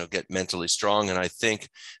us, get mentally strong. And I think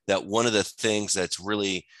that one of the things that's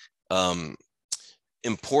really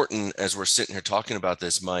important as we're sitting here talking about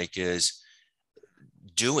this, Mike, is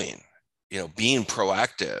doing, being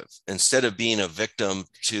proactive instead of being a victim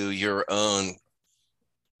to your own.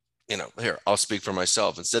 Here, I'll speak for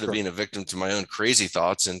myself. Instead of being a victim to my own crazy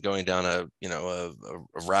thoughts and going down a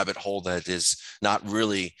rabbit hole that is not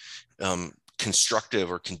really constructive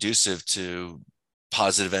or conducive to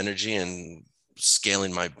positive energy and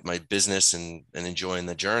scaling my business and enjoying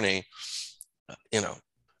the journey,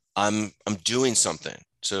 I'm doing something.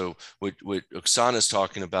 So what Oksana is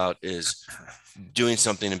talking about is doing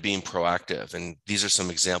something and being proactive. And these are some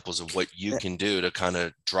examples of what you can do to kind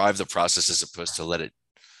of drive the process as opposed to let it.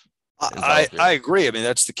 I agree. I mean,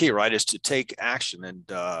 that's the key, right? Is to take action and,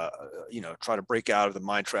 try to break out of the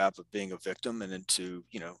mind trap of being a victim and into,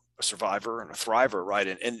 a survivor and a thriver, right?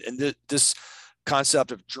 And this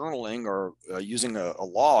concept of journaling or using a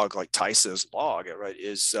log like Tice's log, right,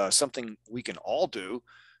 is something we can all do.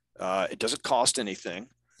 It doesn't cost anything,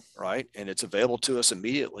 right? And it's available to us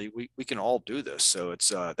immediately. We can all do this. So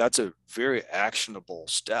that's a very actionable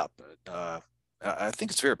step. I think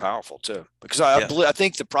it's very powerful too, because I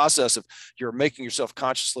think the process of you're making yourself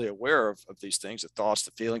consciously aware of these things, the thoughts, the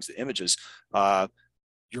feelings, the images,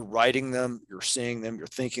 you're writing them, you're seeing them, you're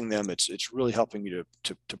thinking them. It's really helping you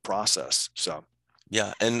to process. So.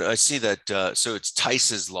 Yeah. And I see that. So it's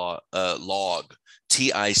Tice's log,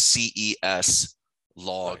 TICES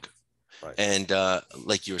log. Right. And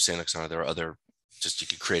like you were saying, Oksana, there are other, you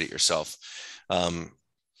could create it yourself.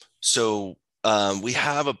 We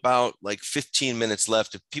have about like 15 minutes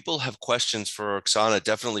left. If people have questions for Oksana,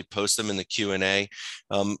 definitely post them in the Q&A.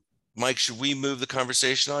 Mike, should we move the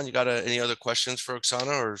conversation on? You got any other questions for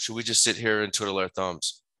Oksana, or should we just sit here and twiddle our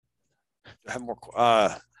thumbs? I have more.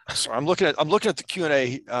 Sorry, I'm looking at the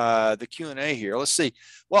Q&A here. Let's see.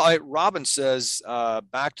 Well, Robin says,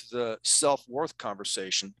 back to the self-worth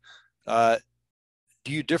conversation. Do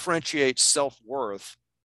you differentiate self-worth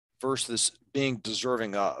versus being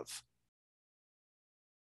deserving of?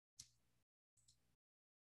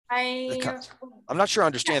 I'm not sure I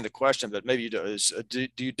understand the question, but maybe you do. Do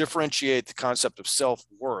you differentiate the concept of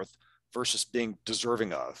self-worth versus being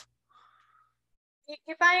deserving of?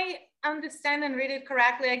 If I understand and read it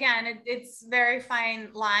correctly, again, it's very fine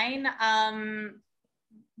line.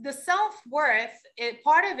 The self-worth,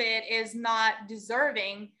 part of it is not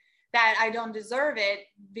deserving, that I don't deserve it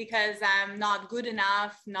because I'm not good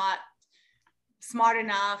enough, not smart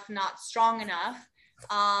enough, not strong enough.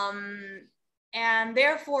 And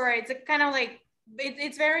therefore it's a kind of like,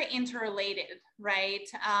 it's very interrelated, right?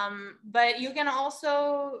 But you can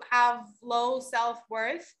also have low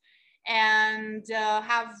self-worth and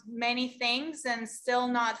have many things and still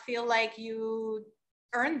not feel like you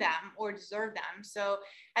earn them or deserve them. So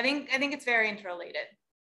I think it's very interrelated.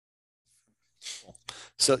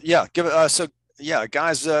 So yeah,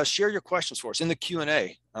 guys, share your questions for us in the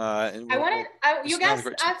Q&A. You guys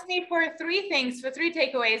asked me for three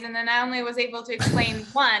takeaways, and then I only was able to explain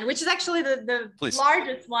one, which is actually the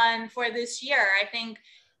largest one for this year. I think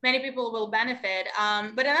many people will benefit.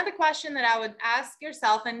 But another question that I would ask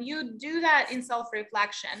yourself, and you do that in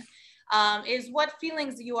self-reflection, is what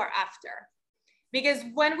feelings you are after. Because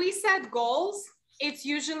when we set goals, it's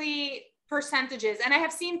usually percentages. And I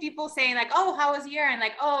have seen people saying like, oh, how was the year? And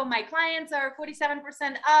like, oh, my clients are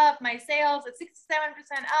 47% up, my sales at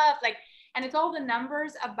 67% up. Like, and it's all the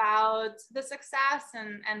numbers about the success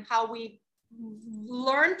and how we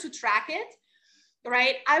learn to track it,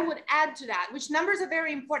 right? I would add to that, which numbers are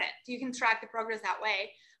very important. You can track the progress that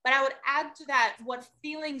way, but I would add to that what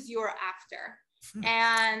feelings you're after.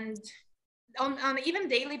 And on even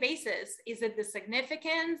daily basis, is it the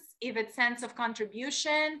significance? Is it sense of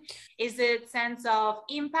contribution? Is it sense of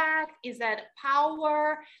impact? Is that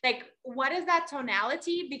power? Like, what is that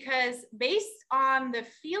tonality? Because based on the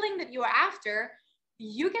feeling that you're after,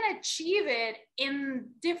 you can achieve it in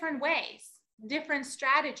different ways, different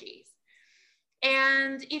strategies.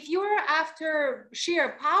 And if you're after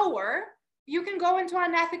sheer power, you can go into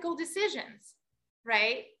unethical decisions,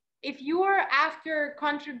 right? If you're after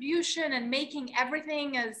contribution and making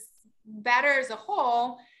everything as better as a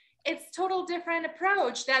whole, it's total different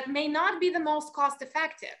approach that may not be the most cost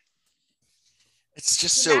effective. It's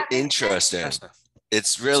just so interesting.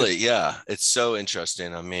 It's really, it's so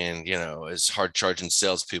interesting. I mean, as hard charging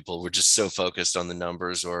salespeople, we're just so focused on the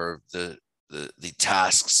numbers or the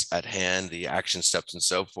tasks at hand, the action steps and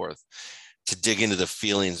so forth, to dig into the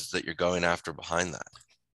feelings that you're going after behind that.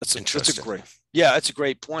 That's interesting. That's a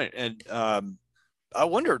great point. And I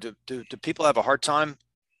wonder, do people have a hard time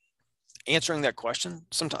answering that question?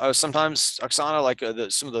 Sometimes Oksana, like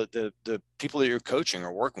some of the people that you're coaching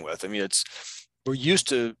or working with, I mean, we're used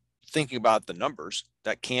to thinking about the numbers.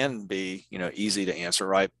 That can be, easy to answer,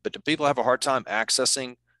 right? But do people have a hard time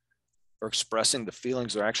accessing or expressing the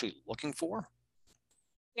feelings they're actually looking for?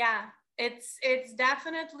 Yeah, it's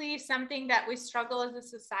definitely something that we struggle as a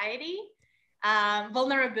society.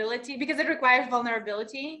 Vulnerability, because it requires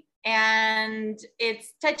vulnerability, and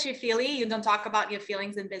it's touchy-feely. You don't talk about your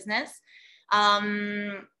feelings in business.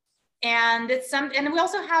 And we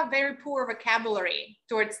also have very poor vocabulary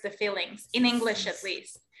towards the feelings, in English at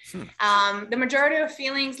least. The majority of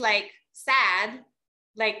feelings, like sad,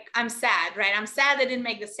 like I'm sad, right? I'm sad I didn't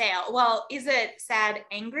make the sale. Well, is it sad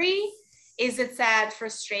angry? Is it sad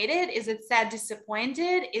frustrated? Is it sad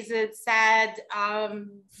disappointed? Is it sad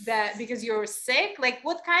that because you're sick? Like,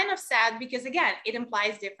 what kind of sad? Because again, it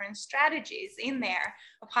implies different strategies in there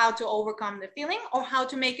of how to overcome the feeling or how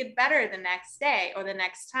to make it better the next day or the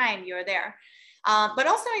next time you're there. But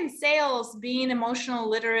also in sales, being emotional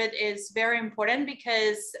literate is very important,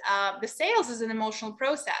 because the sales is an emotional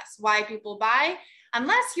process. Why people buy,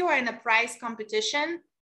 unless you are in a price competition,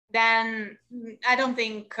 then I don't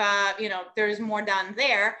think, there's more done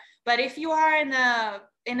there. But if you are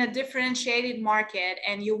in a differentiated market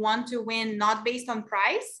and you want to win, not based on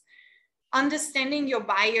price, understanding your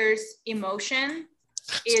buyer's emotion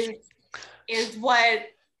is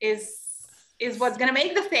what's going to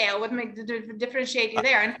make the sale, what make the differentiate you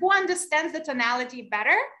there. And who understands the tonality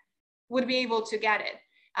better would be able to get it.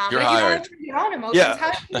 You're hired. Your own emotions,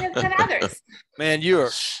 how do you understand others? Man, you are.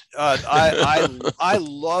 I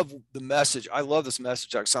love the message. I love this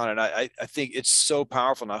message, Oksana, and I think it's so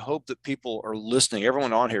powerful. And I hope that people are listening.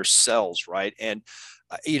 Everyone on here sells, right? And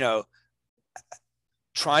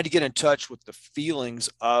trying to get in touch with the feelings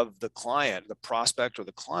of the client, the prospect or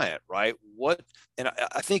the client, right? And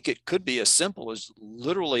I think it could be as simple as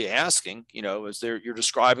literally asking, you're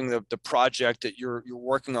describing the project that you're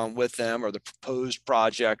working on with them, or the proposed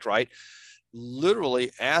project, right?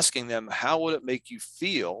 Literally asking them, how would it make you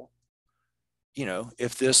feel,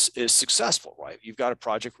 if this is successful, right? You've got a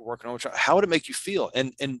project we're working on, how would it make you feel?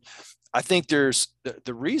 And I think there's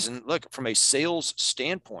the reason, look, from a sales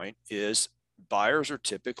standpoint, is buyers are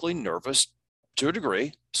typically nervous to a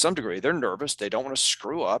degree, some degree. They're nervous. They don't want to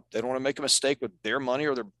screw up. They don't want to make a mistake with their money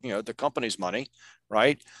or the company's money,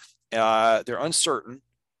 right? They're uncertain.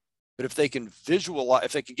 But if they can visualize,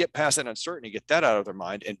 if they can get past that uncertainty, get that out of their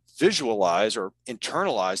mind, and visualize or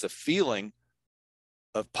internalize the feeling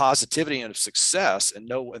of positivity and of success, and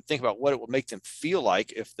think about what it will make them feel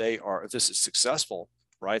like if this is successful,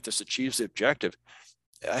 right? This achieves the objective,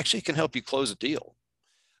 it actually can help you close a deal.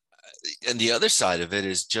 And the other side of it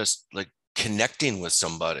is just like connecting with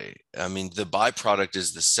somebody. I mean, the byproduct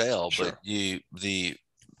is the sale, sure, but the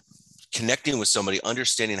connecting with somebody,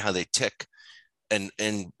 understanding how they tick, and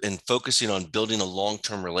focusing on building a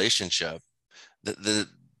long-term relationship. The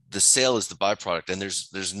sale is the byproduct, and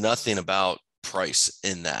there's nothing about price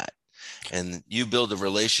in that. And you build a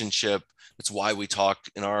relationship. That's why we talk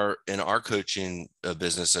in our coaching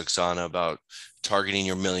business, Oksana, about targeting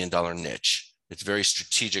your $1 million niche. It's very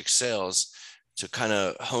strategic sales to kind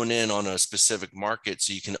of hone in on a specific market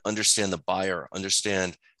so you can understand the buyer,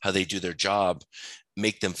 understand how they do their job,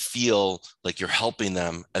 make them feel like you're helping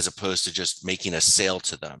them as opposed to just making a sale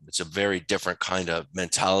to them. It's a very different kind of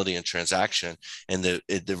mentality and transaction. And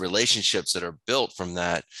the relationships that are built from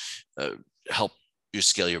that help you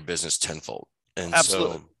scale your business tenfold. And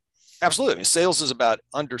absolutely. Absolutely. I mean, sales is about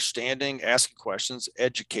understanding, asking questions,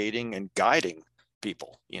 educating, and guiding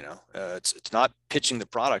people. It's not pitching the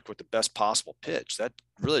product with the best possible pitch. That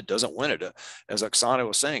really doesn't win it. As Oksana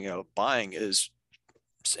was saying, buying is,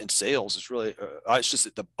 and sales is really, it's just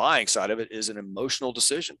that the buying side of it is an emotional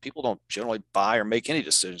decision. People don't generally buy or make any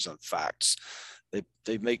decisions on facts.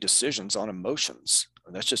 They make decisions on emotions.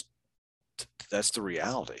 And that's the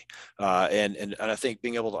reality. And I think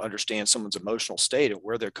being able to understand someone's emotional state and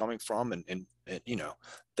where they're coming from, and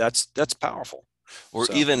that's powerful. Or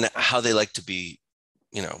So- even how they like to be,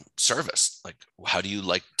 serviced. Like, how do you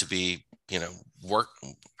like to be, work?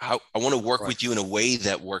 How I want to work Right. with you in a way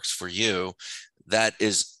that works for you. That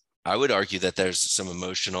is, I would argue that there's some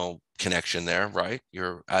emotional connection there, right?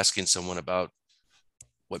 You're asking someone about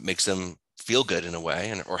what makes them feel good in a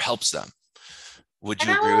way, or helps them. Would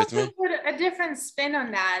you agree with me? Put a different spin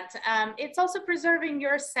on that. It's also preserving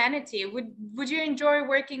your sanity. Would you enjoy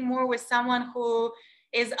working more with someone who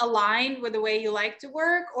is aligned with the way you like to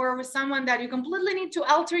work, or with someone that you completely need to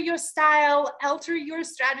alter your style, alter your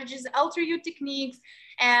strategies, alter your techniques?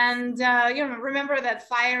 And remember that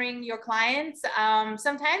firing your clients,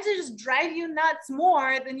 sometimes they just drive you nuts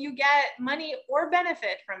more than you get money or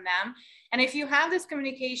benefit from them. And if you have this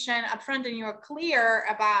communication upfront and you're clear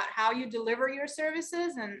about how you deliver your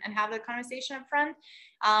services and have the conversation upfront,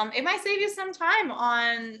 it might save you some time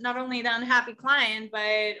on not only the unhappy client,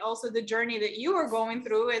 but also the journey that you are going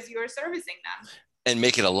through as you're servicing them. And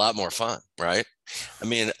make it a lot more fun, right? I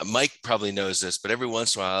mean, Mike probably knows this, but every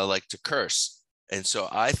once in a while I like to curse. And so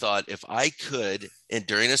I thought, if I could, and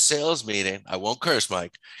during a sales meeting, I won't curse,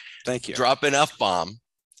 Mike. Thank you. Drop an F-bomb.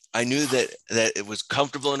 I knew that it was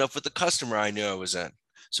comfortable enough with the customer I knew I was in.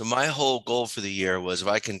 So my whole goal for the year was, if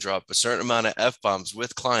I can drop a certain amount of F-bombs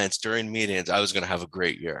with clients during meetings, I was going to have a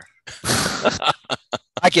great year.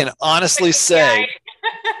 I can honestly say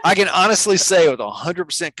with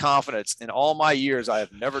 100% confidence, in all my years, I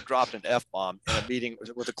have never dropped an F-bomb in a meeting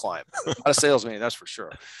with a client. Not a sales meeting, that's for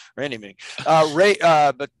sure, or any meeting. Ray,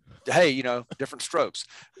 but hey, different strokes.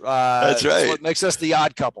 That's right. That's what makes us the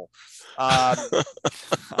odd couple.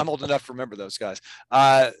 I'm old enough to remember those guys.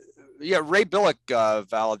 Ray Billick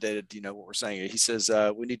validated, what we're saying. He says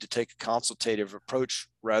we need to take a consultative approach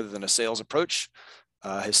rather than a sales approach.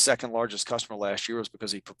 His second largest customer last year was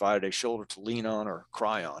because he provided a shoulder to lean on or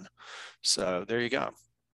cry on. So there you go.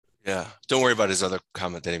 Yeah. Don't worry about his other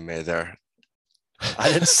comment that he made there.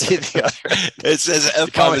 I didn't see the other. It says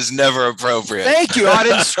F-bomb is never appropriate. Thank you. I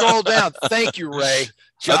didn't scroll down. Thank you, Ray.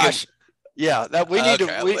 Josh. Okay. Yeah, that we need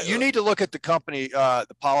you need to look at the company,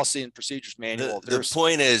 the policy and procedures manual. The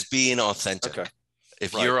point is being authentic. Okay.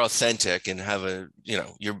 If you're authentic and have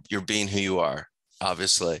you're being who you are,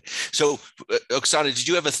 obviously. So, Oksana, did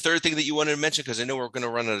you have a third thing that you wanted to mention? Because I know we're going to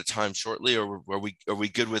run out of time shortly, or are we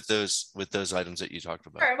good with those items that you talked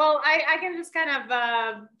about? Sure. Well, I can just kind of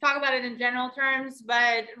talk about it in general terms,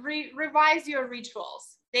 but revise your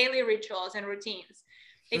rituals, daily rituals and routines.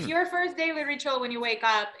 If your first daily ritual when you wake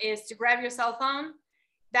up is to grab your cell phone,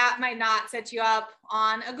 that might not set you up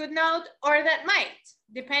on a good note, or that might,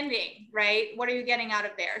 depending, right? What are you getting out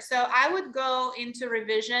of there? So I would go into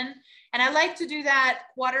revision, and I like to do that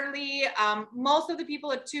quarterly. Most of the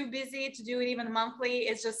people are too busy to do it even monthly.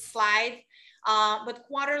 It's just slides. But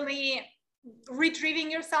quarterly, retrieving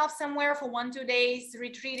yourself somewhere for 1-2 days,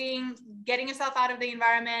 retreating, getting yourself out of the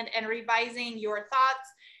environment, and revising your thoughts,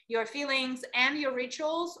 your feelings, and your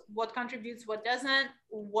rituals, what contributes, what doesn't,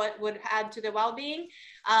 what would add to the well-being.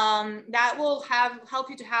 That will help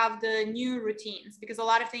you to have the new routines, because a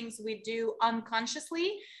lot of things we do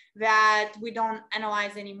unconsciously that we don't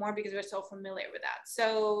analyze anymore because we're so familiar with that.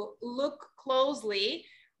 So look closely.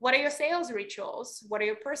 What are your sales rituals? What are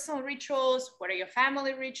your personal rituals? What are your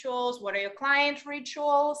family rituals? What are your client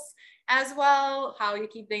rituals as well? How you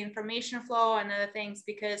keep the information flow and other things,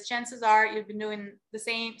 because chances are you've been doing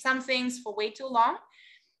some things for way too long,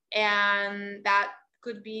 and that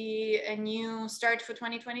could be a new start for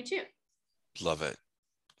 2022. Love it.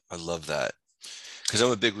 I love that, because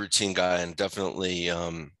I'm a big routine guy, and definitely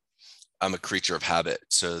I'm a creature of habit.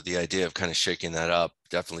 So the idea of kind of shaking that up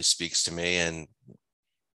definitely speaks to me, and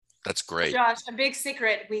that's great. Josh, a big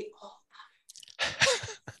secret.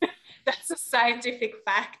 That's a scientific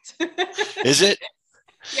fact. Is it?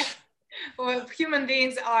 Yeah. Well, human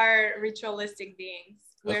beings are ritualistic beings.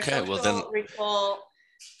 We're okay, well then ritual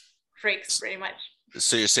freaks, pretty much.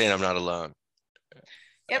 So you're saying I'm not alone?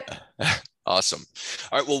 Yep. Awesome.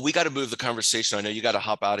 All right. Well, we got to move the conversation. I know you got to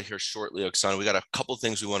hop out of here shortly, Oksana. We got a couple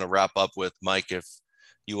things we want to wrap up with, Mike, if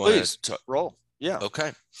you want to roll. Yeah.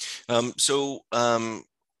 Okay.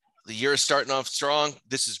 The year is starting off strong.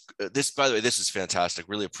 By the way, this is fantastic.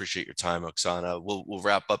 Really appreciate your time, Oksana. We'll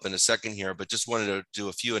wrap up in a second here, but just wanted to do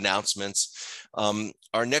a few announcements.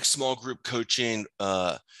 Our next small group coaching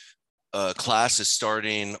class is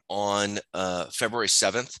starting on February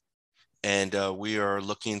 7th. And we are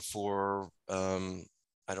looking for,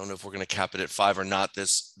 I don't know if we're going to cap it at 5 or not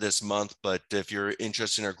this month, but if you're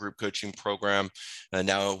interested in our group coaching program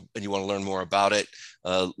now and you want to learn more about it,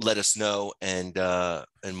 let us know, and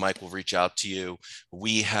Mike will reach out to you.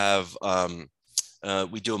 We have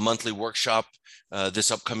we do a monthly workshop.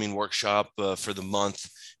 This upcoming workshop for the month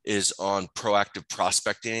is on proactive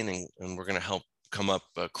prospecting, and we're going to help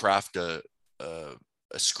craft a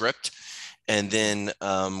script. And then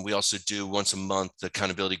we also do once a month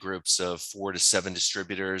accountability groups of 4 to 7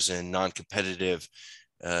 distributors in non-competitive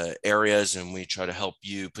areas, and we try to help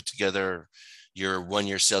you put together your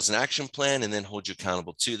 1-year sales and action plan and then hold you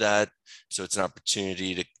accountable to that. So it's an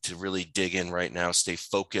opportunity to really dig in right now, stay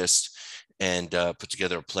focused, and put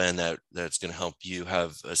together a plan that's going to help you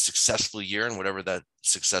have a successful year and whatever that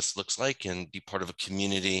success looks like, and be part of a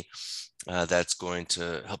community that's going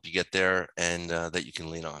to help you get there and that you can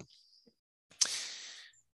lean on.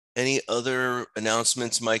 Any other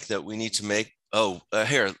announcements, Mike, that we need to make? Oh,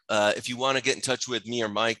 here, if you want to get in touch with me or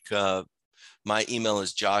Mike, my email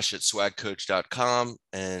is josh@swagcoach.com,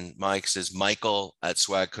 and Mike's is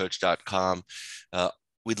michael@swagcoach.com.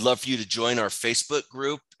 We'd love for you to join our Facebook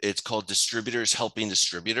group. It's called Distributors Helping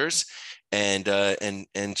Distributors, and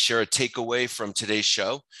share a takeaway from today's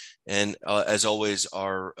show. And as always,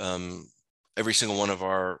 every single one of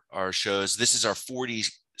our shows, this is our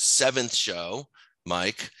 47th show,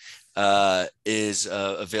 Mike, is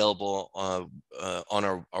available on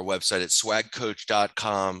our website at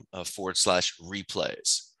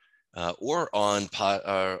swagcoach.com/replays, or on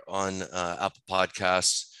Apple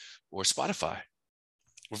Podcasts or Spotify.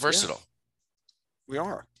 We're versatile. Yeah, we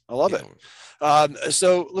are. I love it.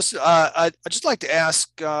 So listen, I'd just like to ask,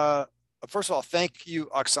 first of all, thank you,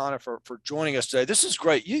 Oksana, for joining us today. This is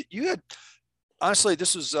great. You had, honestly,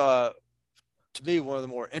 this was, to me, one of the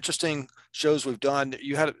more interesting shows we've done.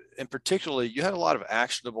 You had, and particularly, you had a lot of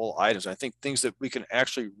actionable items. I think things that we can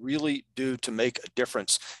actually really do to make a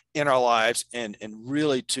difference in our lives, and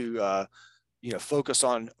really to, focus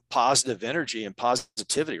on positive energy and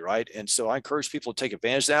positivity, right? And so I encourage people to take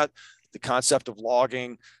advantage of that. The concept of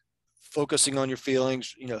logging, focusing on your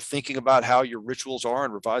feelings, thinking about how your rituals are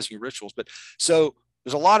and revising your rituals. But so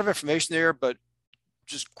there's a lot of information there, but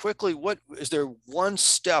just quickly, what is there one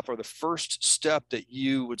step or the first step that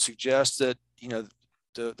you would suggest that,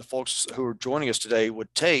 the folks who are joining us today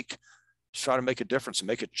would take to try to make a difference and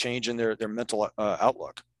make a change in their mental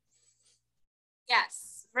outlook? Yes.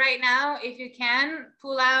 Right now, if you can,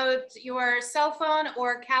 pull out your cell phone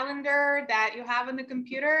or calendar that you have on the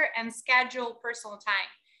computer and schedule personal time.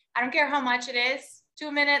 I don't care how much it is, 2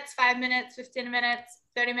 minutes, 5 minutes, 15 minutes,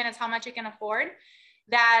 30 minutes, how much you can afford.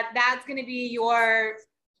 That's going to be your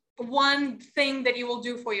one thing that you will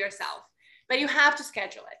do for yourself, but you have to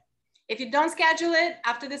schedule it. If you don't schedule it,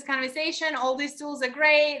 after this conversation, all these tools are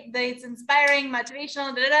great, it's inspiring,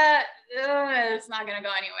 motivational, it's not going to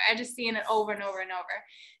go anywhere. I just seen it over and over and over.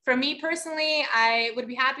 For me personally, I would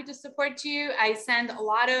be happy to support you. I send a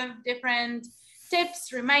lot of different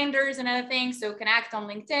tips, reminders, and other things. So connect on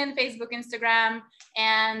LinkedIn, Facebook, Instagram,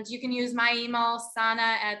 and you can use my email,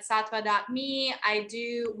 sana@satva.me. I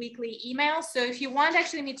do weekly emails. So if you want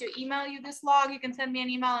actually me to email you this log, you can send me an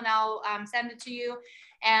email and I'll send it to you.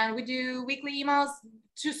 And we do weekly emails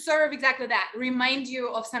to serve exactly that, remind you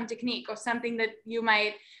of some technique or something that you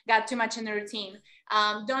might got too much in the routine.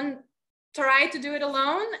 Don't try to do it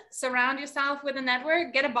alone. Surround yourself with a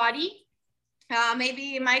network, get a body.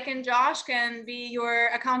 Maybe Mike and Josh can be your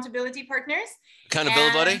accountability partners.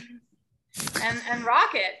 Accountability buddy. And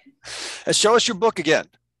rock it. And show us your book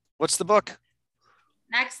again. What's the book?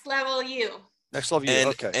 Next Level You. Next Level You.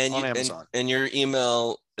 Okay. And on Amazon. And your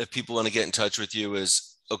email, if people want to get in touch with you, is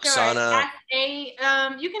Oksana.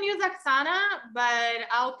 Sure. You can use Oksana, but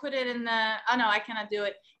I'll put it in the, oh no, I cannot do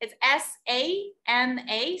it. It's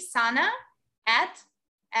SANA, Sana, at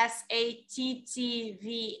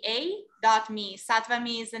SATTVA.me.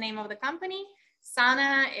 Satva.me is the name of the company.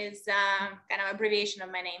 Sana is kind of abbreviation of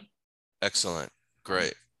my name. Excellent.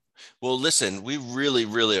 Great. Well, listen, we really,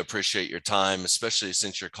 really appreciate your time, especially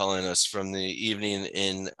since you're calling us from the evening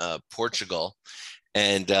in Portugal,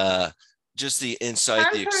 and just the insight,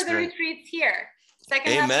 the experience. The retreats here.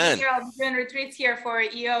 Second half of the year, I'll be doing retreats here for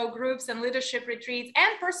EO groups and leadership retreats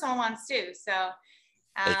and personal ones too. So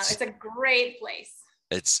it's a great place.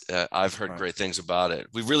 I've heard great things about it.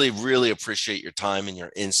 We really, really appreciate your time and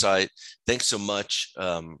your insight. Thanks so much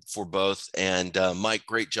for both. And Mike,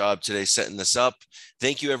 great job today setting this up.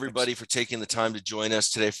 Thank you everybody for taking the time to join us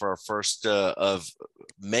today for our first of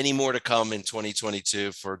many more to come in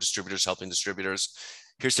 2022 for Distributors Helping Distributors.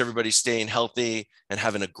 Here's to everybody staying healthy and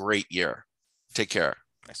having a great year. Take care.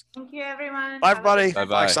 Thank you, everyone. Bye, everybody. Bye-bye.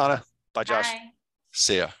 Bye, Oksana. Bye, Josh. Bye.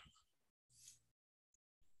 See ya.